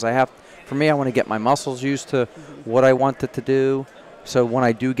 Because for me, I want to get my muscles used to what I want it to do. So when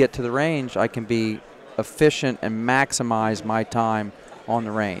I do get to the range, I can be efficient and maximize my time on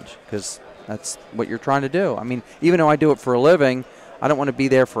the range, because that's what you're trying to do. I mean, even though I do it for a living, I don't want to be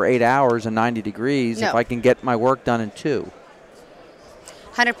there for 8 hours and 90 degrees if I can get my work done in 2.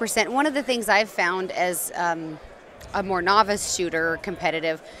 100%. One of the things I've found as a more novice shooter,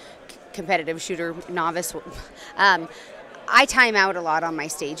 competitive shooter, novice, I time out a lot on my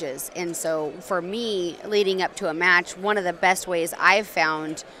stages. And so for me, leading up to a match, one of the best ways I've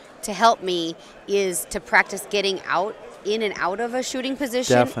found to help me is to practice getting in and out of a shooting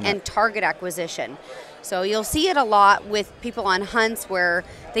position and target acquisition. So you'll see it a lot with people on hunts where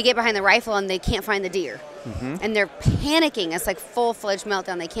they get behind the rifle and they can't find the deer. And they're panicking. It's like full-fledged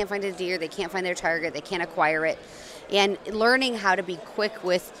meltdown. They can't find a deer. They can't find their target. They can't acquire it. And learning how to be quick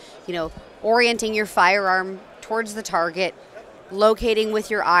with, orienting your firearm towards the target, locating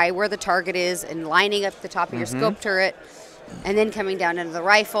with your eye where the target is, and lining up the top of your scope turret, and then coming down into the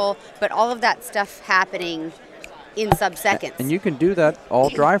rifle. But all of that stuff happening in sub-seconds. And you can do that all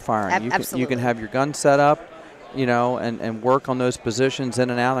dry firing. Absolutely. You can have your gun set up, and work on those positions in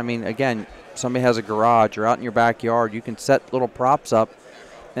and out. I mean, again, somebody has a garage or out in your backyard, you can set little props up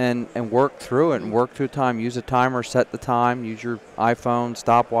and work through it and work through time. Use a timer, set the time, use your iPhone,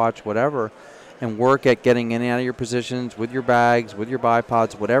 stopwatch, whatever, and work at getting in and out of your positions with your bags, with your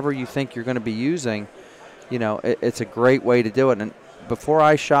bipods, whatever you think you're going to be using. It's a great way to do it. And before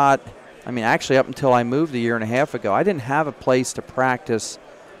I shot, actually up until I moved a year and a half ago, I didn't have a place to practice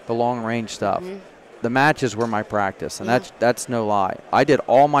the long range stuff. The matches were my practice, and that's no lie. I did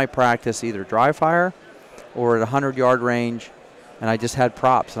all my practice either dry fire or at a 100-yard range, and I just had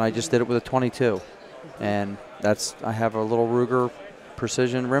props, and I just did it with a 22. And I have a little Ruger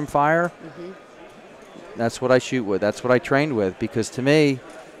precision rimfire. That's what I shoot with. That's what I trained with, because to me,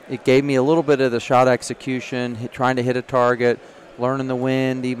 it gave me a little bit of the shot execution, trying to hit a target, learning the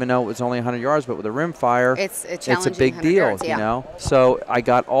wind, even though it was only 100 yards. But with a rimfire, it's a big deal, yards, So I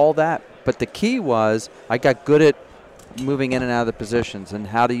got all that. But the key was I got good at moving in and out of the positions and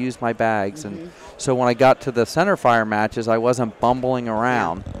how to use my bags. And so when I got to the center fire matches, I wasn't bumbling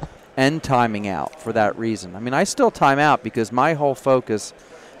around and timing out for that reason. I still time out because my whole focus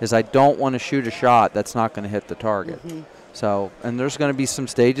is I don't want to shoot a shot that's not going to hit the target. So, and there's going to be some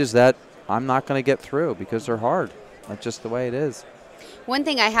stages that I'm not going to get through because they're hard. That's just the way it is. One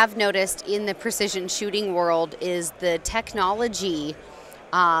thing I have noticed in the precision shooting world is the technology,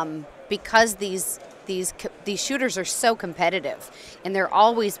 because these shooters are so competitive and they're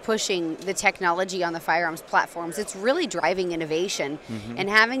always pushing the technology on the firearms platforms. It's really driving innovation, and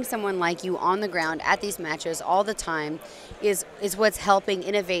having someone like you on the ground at these matches all the time is what's helping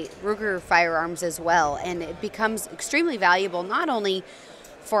innovate Ruger firearms as well. And it becomes extremely valuable, not only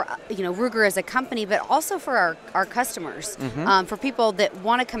for Ruger as a company, but also for our customers, for people that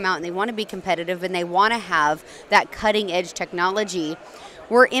want to come out and they want to be competitive and they want to have that cutting edge technology.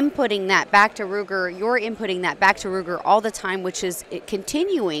 We're inputting that back to Ruger. You're inputting that back to Ruger all the time, which is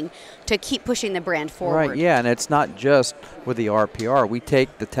continuing to keep pushing the brand forward. Right, yeah, and it's not just with the RPR. We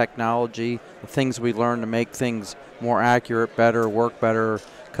take the technology, the things we learn to make things more accurate, better, work better,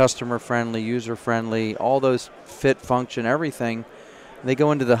 customer-friendly, user-friendly, all those fit, function, everything. They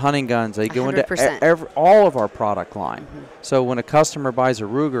go into the hunting guns. They go 100%. Into all of our product line. So when a customer buys a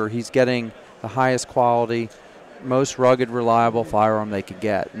Ruger, he's getting the highest quality, most rugged, reliable firearm they could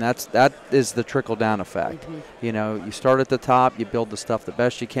get. And that is the trickle-down effect. You start at the top, you build the stuff the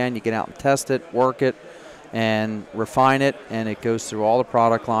best you can, you get out and test it, work it, and refine it, and it goes through all the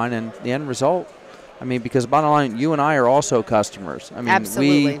product line. And the end result, because bottom line, you and I are also customers.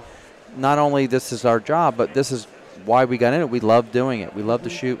 Absolutely. We, not only this is our job, but this is why we got in it. We love doing it. We love to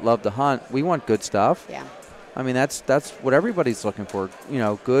shoot, love to hunt. We want good stuff. Yeah. That's what everybody's looking for,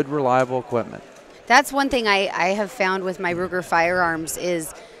 good, reliable equipment. That's one thing I have found with my Ruger firearms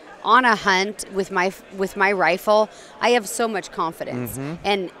is on a hunt with my rifle, I have so much confidence.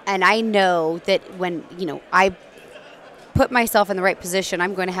 And I know that when, I put myself in the right position,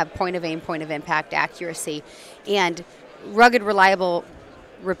 I'm going to have point of aim, point of impact accuracy. And rugged, reliable,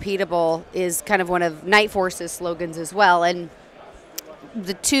 repeatable is kind of one of Nightforce's slogans as well. And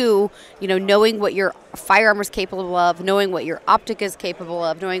the two, knowing what your firearm is capable of, knowing what your optic is capable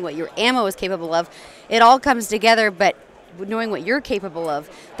of, knowing what your ammo is capable of, it all comes together. But knowing what you're capable of,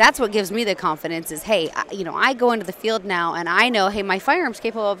 that's what gives me the confidence is, hey, I go into the field now and I know, hey, my firearm's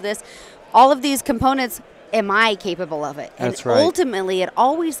capable of this. All of these components, am I capable of it? That's and right. ultimately, it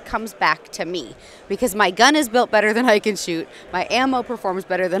always comes back to me because my gun is built better than I can shoot. My ammo performs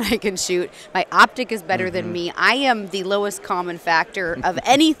better than I can shoot. My optic is better than me. I am the lowest common factor of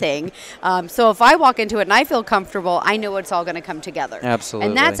anything. So if I walk into it and I feel comfortable, I know it's all going to come together. Absolutely.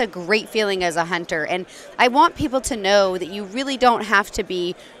 And that's a great feeling as a hunter. And I want people to know that you really don't have to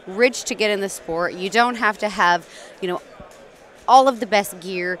be rich to get in the sport. You don't have to have, all of the best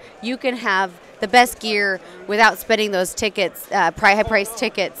gear. You can have the best gear without spending those tickets, high-priced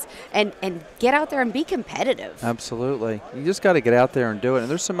tickets, and get out there and be competitive. Absolutely. You just got to get out there and do it. And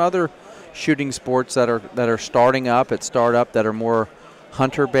there's some other shooting sports that are starting up at startup that are more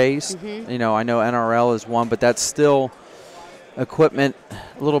hunter-based. I know NRL is one, but that's still equipment,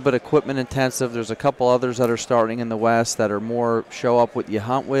 a little bit equipment intensive. There's a couple others that are starting in the West that are more show up what you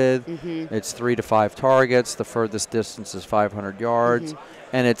hunt with. It's 3 to 5 targets. The furthest distance is 500 yards.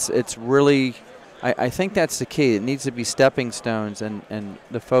 And it's really, I think that's the key. It needs to be stepping stones, and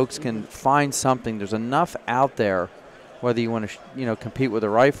the folks can find something. There's enough out there, whether you want to compete with a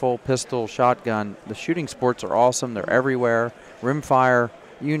rifle, pistol, shotgun. The shooting sports are awesome. They're everywhere. Rimfire,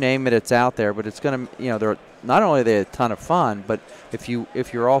 you name it, it's out there. But it's going to, they're not only are they a ton of fun, but if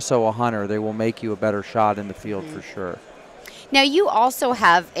you're also a hunter, they will make you a better shot in the field for sure. Now, you also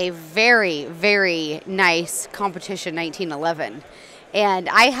have a very, very nice competition 1911. And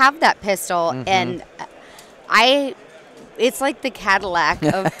I have that pistol, and it's like the Cadillac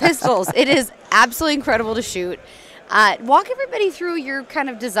of pistols. It is absolutely incredible to shoot. Walk everybody through your kind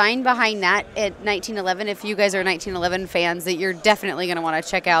of design behind that at 1911. If you guys are 1911 fans, that you're definitely going to want to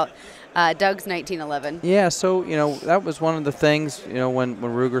check out Doug's 1911. Yeah, so, that was one of the things, when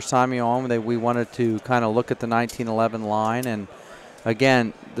Ruger signed me on, we wanted to kind of look at the 1911 line. And,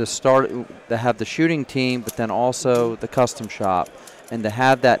 again, to have the shooting team, but then also the custom shop. And to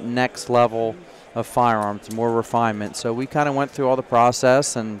have that next level of firearms, more refinement. So we kind of went through all the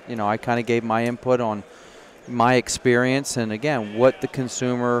process, and, I kind of gave my input on my experience. And, again, what the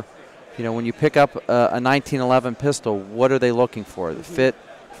consumer, when you pick up a 1911 pistol, what are they looking for? The fit,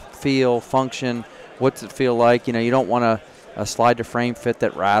 feel, function, what's it feel like? You don't want a slide-to-frame fit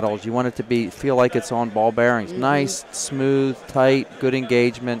that rattles. You want it to feel like it's on ball bearings. Nice, smooth, tight, good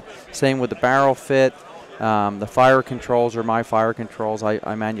engagement. Same with the barrel fit. The fire controls are my fire controls.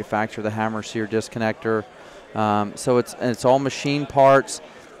 I manufacture the hammer sear disconnector. So it's all machine parts.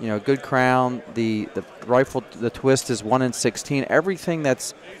 Good crown. The rifle, the twist is 1 in 16. Everything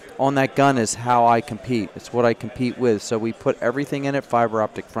that's on that gun is how I compete. It's what I compete with. So we put everything in it: fiber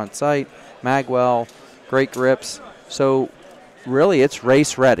optic front sight, magwell, great grips. So really, it's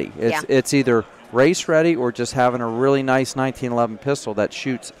race ready. It's either race ready or just having a really nice 1911 pistol that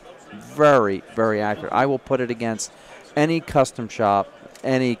shoots very, very accurate. I will put it against any custom shop,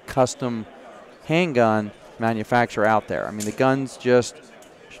 any custom handgun manufacturer out there. I mean, the guns just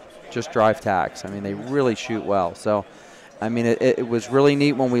drive tacks. I mean, they really shoot well. So, I mean, it was really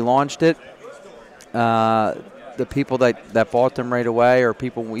neat when we launched it. The people that bought them right away are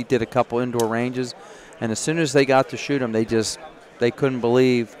people, we did a couple indoor ranges, and as soon as they got to shoot them, they couldn't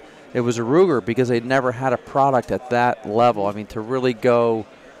believe it was a Ruger because they'd never had a product at that level. I mean, to really go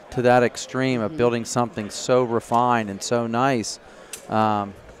to that extreme of building something so refined and so nice,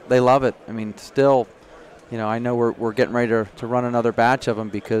 they love it. I mean, still, I know we're getting ready to run another batch of them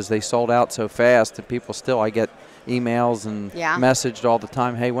because they sold out so fast, and people still, I get emails and messaged all the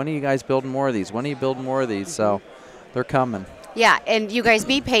time, hey, when are you guys building more of these? When are you building more of these? So they're coming. Yeah, and you guys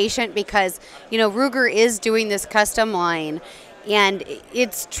be patient because, Ruger is doing this custom line, and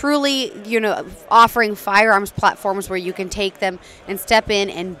it's truly, offering firearms platforms where you can take them and step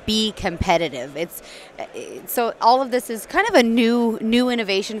in and be competitive. So all of this is kind of a new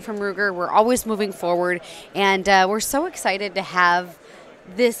innovation from Ruger. We're always moving forward, and we're so excited to have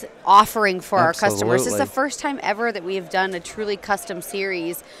this offering for our customers. This is the first time ever that we have done a truly custom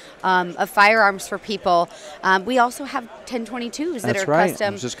series of firearms for people. We also have 1022s that are custom.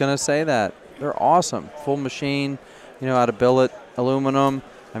 I was just going to say that. They're awesome. Full machine, out of billet aluminum.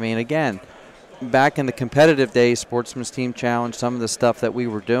 I mean, again, back in the competitive days, Sportsman's Team Challenge, some of the stuff that we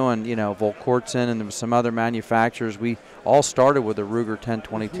were doing, Volkortsen and there was some other manufacturers, we all started with a Ruger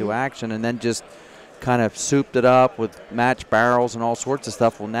 1022 action and then just kind of souped it up with matched barrels and all sorts of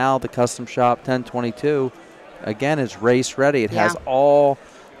stuff. Well, now the custom shop 1022, again, is race ready. It has all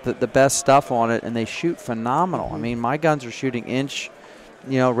the best stuff on it, and they shoot phenomenal. I mean, my guns are shooting inch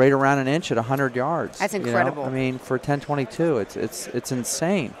right around an inch at 100 yards. That's incredible. I mean, for 1022, it's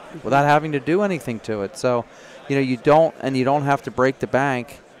insane without having to do anything to it. So, you don't have to break the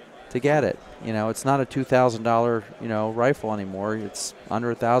bank to get it. It's not a $2,000 rifle anymore. It's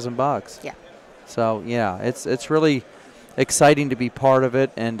under $1,000. Yeah. So yeah, it's really exciting to be part of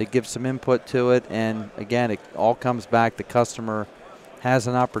it and to give some input to it. And again, it all comes back. The customer has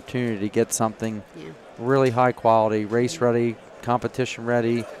an opportunity to get something really high quality, race ready, competition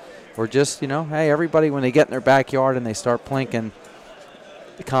ready, or just hey, everybody, when they get in their backyard and they start plinking,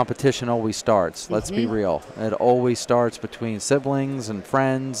 the competition always starts. Let's be real. It always starts between siblings and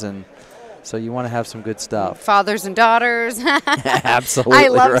friends, and so you want to have some good stuff. Fathers and daughters. Absolutely. I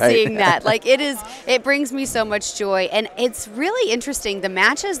love right. seeing that. Like it brings me so much joy. And it's really interesting. The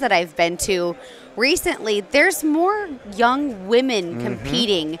matches that I've been to recently, there's more young women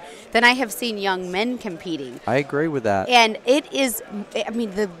competing than I have seen young men competing. I agree with that. And it is, I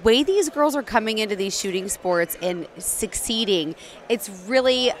mean, the way these girls are coming into these shooting sports and succeeding, it's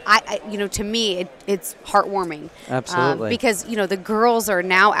really, to me, it's heartwarming. Absolutely. Because, the girls are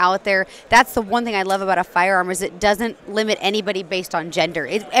now out there. That's the one thing I love about a firearm is it doesn't limit anybody based on gender.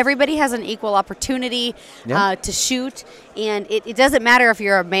 Everybody has an equal opportunity to shoot. And it doesn't matter if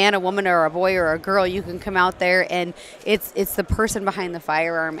you're a man, a woman, or a boy, or a girl. You can come out there, and it's the person behind the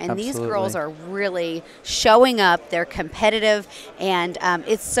firearm. And these girls are really showing up. They're competitive, and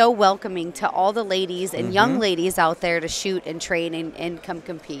it's so welcoming to all the ladies and young ladies out there to shoot and train and come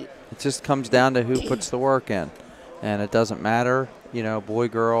compete. It just comes down to who puts the work in, and it doesn't matter, boy,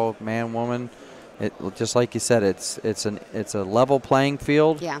 girl, man, woman. It just like you said, it's a level playing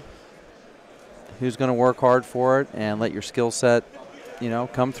field. Yeah. Who's going to work hard for it and let your skill set,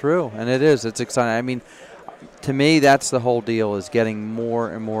 come through. And it's exciting. I mean, to me, that's the whole deal, is getting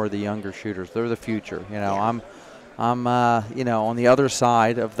more and more of the younger shooters. They're the future. I'm on the other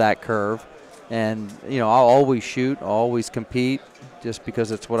side of that curve, and I'll always shoot, I'll always compete, just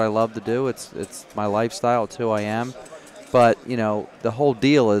because it's what I love to do. It's my lifestyle. It's who I am. But the whole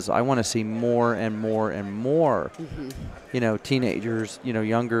deal is I want to see more and more and more. Teenagers,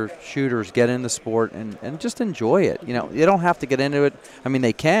 younger shooters get in the sport and just enjoy it. You don't have to get into it. I mean,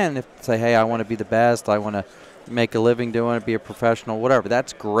 they can say, hey, I want to be the best. I want to make a living doing it, be a professional, whatever.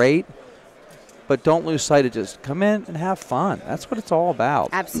 That's great. But don't lose sight of just come in and have fun. That's what it's all about.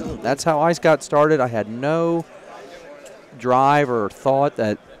 Absolutely. That's how I got started. I had no drive or thought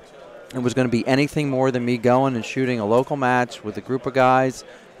that it was going to be anything more than me going and shooting a local match with a group of guys.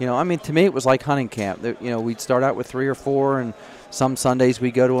 To me, it was like hunting camp. We'd start out with 3 or 4, and some Sundays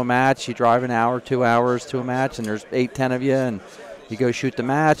we go to a match. You drive an hour, 2 hours to a match, and there's 8, 10 of you, and you go shoot the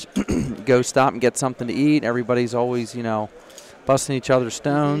match, go stop and get something to eat. Everybody's always, busting each other's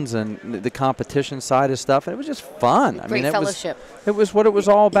stones and the competition side of stuff. And it was just fun. Great fellowship. It was what it was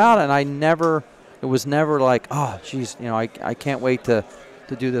all about, and it was never like, oh, geez, I can't wait to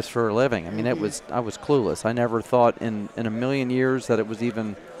do this for a living. I mean, I was clueless. I never thought in a million years that it was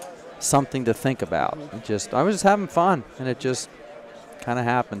even something to think about. I was just having fun, and it just kind of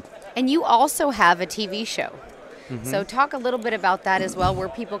happened. And you also have a TV show. So talk a little bit about that as well, where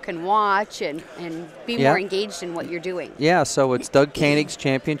people can watch and be more engaged in what you're doing. Yeah, so it's Doug Koenig's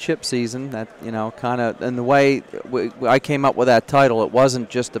championship season. That, kind of, and the way I came up with that title, it wasn't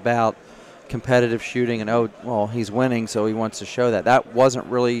just about competitive shooting and, he's winning, so he wants to show that. That wasn't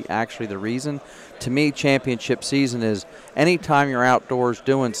really actually the reason. To me, championship season is anytime you're outdoors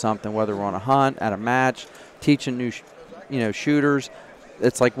doing something, whether we're on a hunt, at a match, teaching new shooters,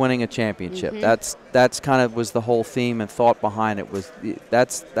 it's like winning a championship. That's kind of was the whole theme and thought behind it.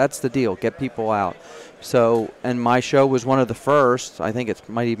 That's the deal. Get people out. So, and my show was one of the first, I think it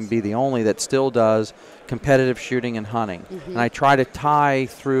might even be the only, that still does competitive shooting and hunting. And I try to tie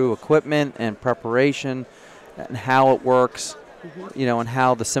through equipment and preparation and how it works, and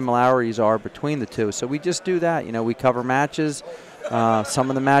how the similarities are between the two. So we just do that. We cover matches.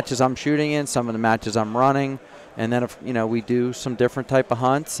 Some of the matches I'm shooting in, some of the matches I'm running. And then, we do some different type of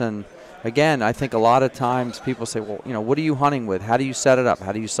hunts. And, again, I think a lot of times people say, well, what are you hunting with? How do you set it up?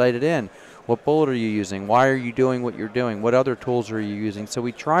 How do you sight it in? What bullet are you using? Why are you doing what you're doing? What other tools are you using? So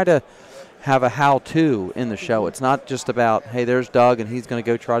we try to have a how-to in the show. It's not just about, hey, there's Doug, and he's going to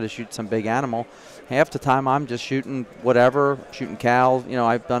go try to shoot some big animal. Half the time I'm just shooting whatever, shooting cows.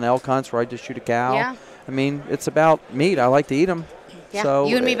 I've done elk hunts where I just shoot a cow. Yeah. I mean, it's about meat. I like to eat them. Yeah, so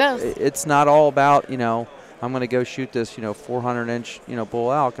you and me both. It's not all about, I'm going to go shoot this, 400-inch,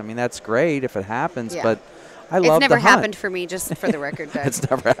 bull elk. I mean, that's great if it happens, but I love the hunt. It's never happened for me, just for the record, Doug. It's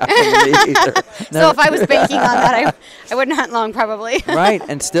never happened to me either. So if I was banking on that, I wouldn't hunt long, probably. Right,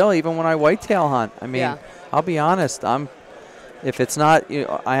 and still, even when I whitetail hunt, I mean, I'll be honest, I'm if it's not,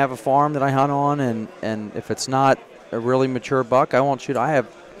 I have a farm that I hunt on, and if it's not a really mature buck, I won't shoot. I have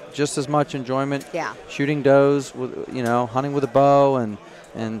just as much enjoyment shooting does with, hunting with a bow, and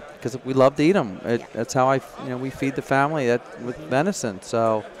because we love to eat them. That's how we feed the family with venison.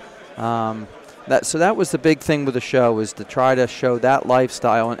 So that was the big thing with the show, is to try to show that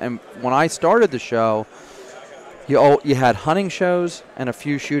lifestyle. And when I started the show, you had hunting shows and a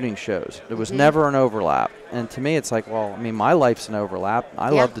few shooting shows. There was never an overlap. And to me, it's like, well, I mean, my life's an overlap. I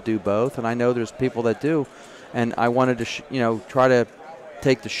love to do both, and I know there's people that do. And I wanted to, try to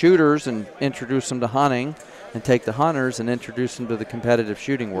take the shooters and introduce them to hunting, and take the hunters and introduce them to the competitive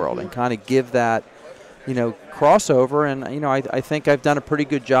shooting world, and kind of give that, crossover. And, I think I've done a pretty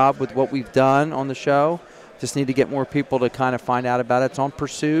good job with what we've done on the show. Just need to get more people to kind of find out about it. It's on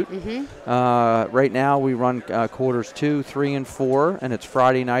Pursuit. Right now we run quarters 2, 3, and 4, and it's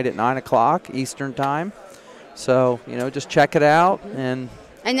Friday night at 9 o'clock Eastern time. So, just check it out.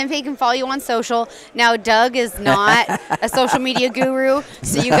 And then they can follow you on social. Now, Doug is not a social media guru,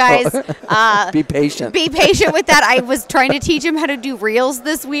 so you guys be patient. Be patient with that. I was trying to teach him how to do reels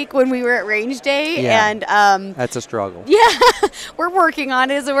this week when we were at range day, and that's a struggle. Yeah, we're working on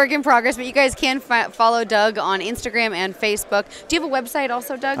it. It's a work in progress, but you guys can follow Doug on Instagram and Facebook. Do you have a website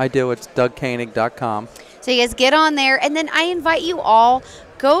also, Doug? I do. It's DougKoenig.com. So you guys get on there, and then I invite you all,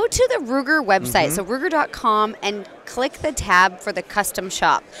 go to the Ruger website, so Ruger.com, and click the tab for the custom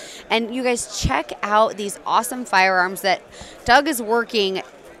shop. And you guys check out these awesome firearms that Doug is working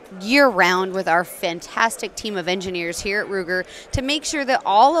year-round with our fantastic team of engineers here at Ruger to make sure that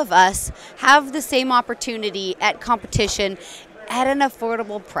all of us have the same opportunity at competition at an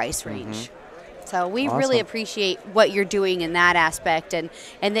affordable price range. So we really appreciate what you're doing in that aspect, and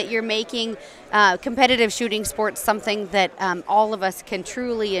that you're making competitive shooting sports something that all of us can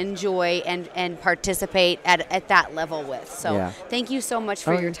truly enjoy and participate at that level with. So thank you so much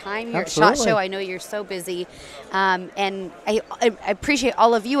for your time here at SHOT Show. I know you're so busy. And I appreciate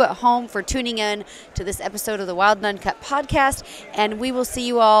all of you at home for tuning in to this episode of the Wild Uncut podcast, and we will see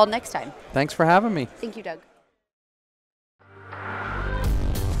you all next time. Thanks for having me. Thank you, Doug.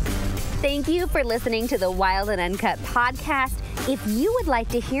 Thank you for listening to the Wild and Uncut podcast. If you would like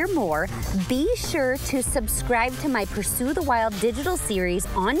to hear more, be sure to subscribe to my Pursue the Wild digital series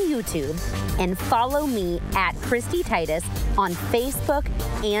on YouTube, and follow me at Kristy Titus on Facebook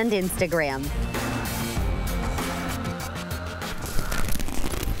and Instagram.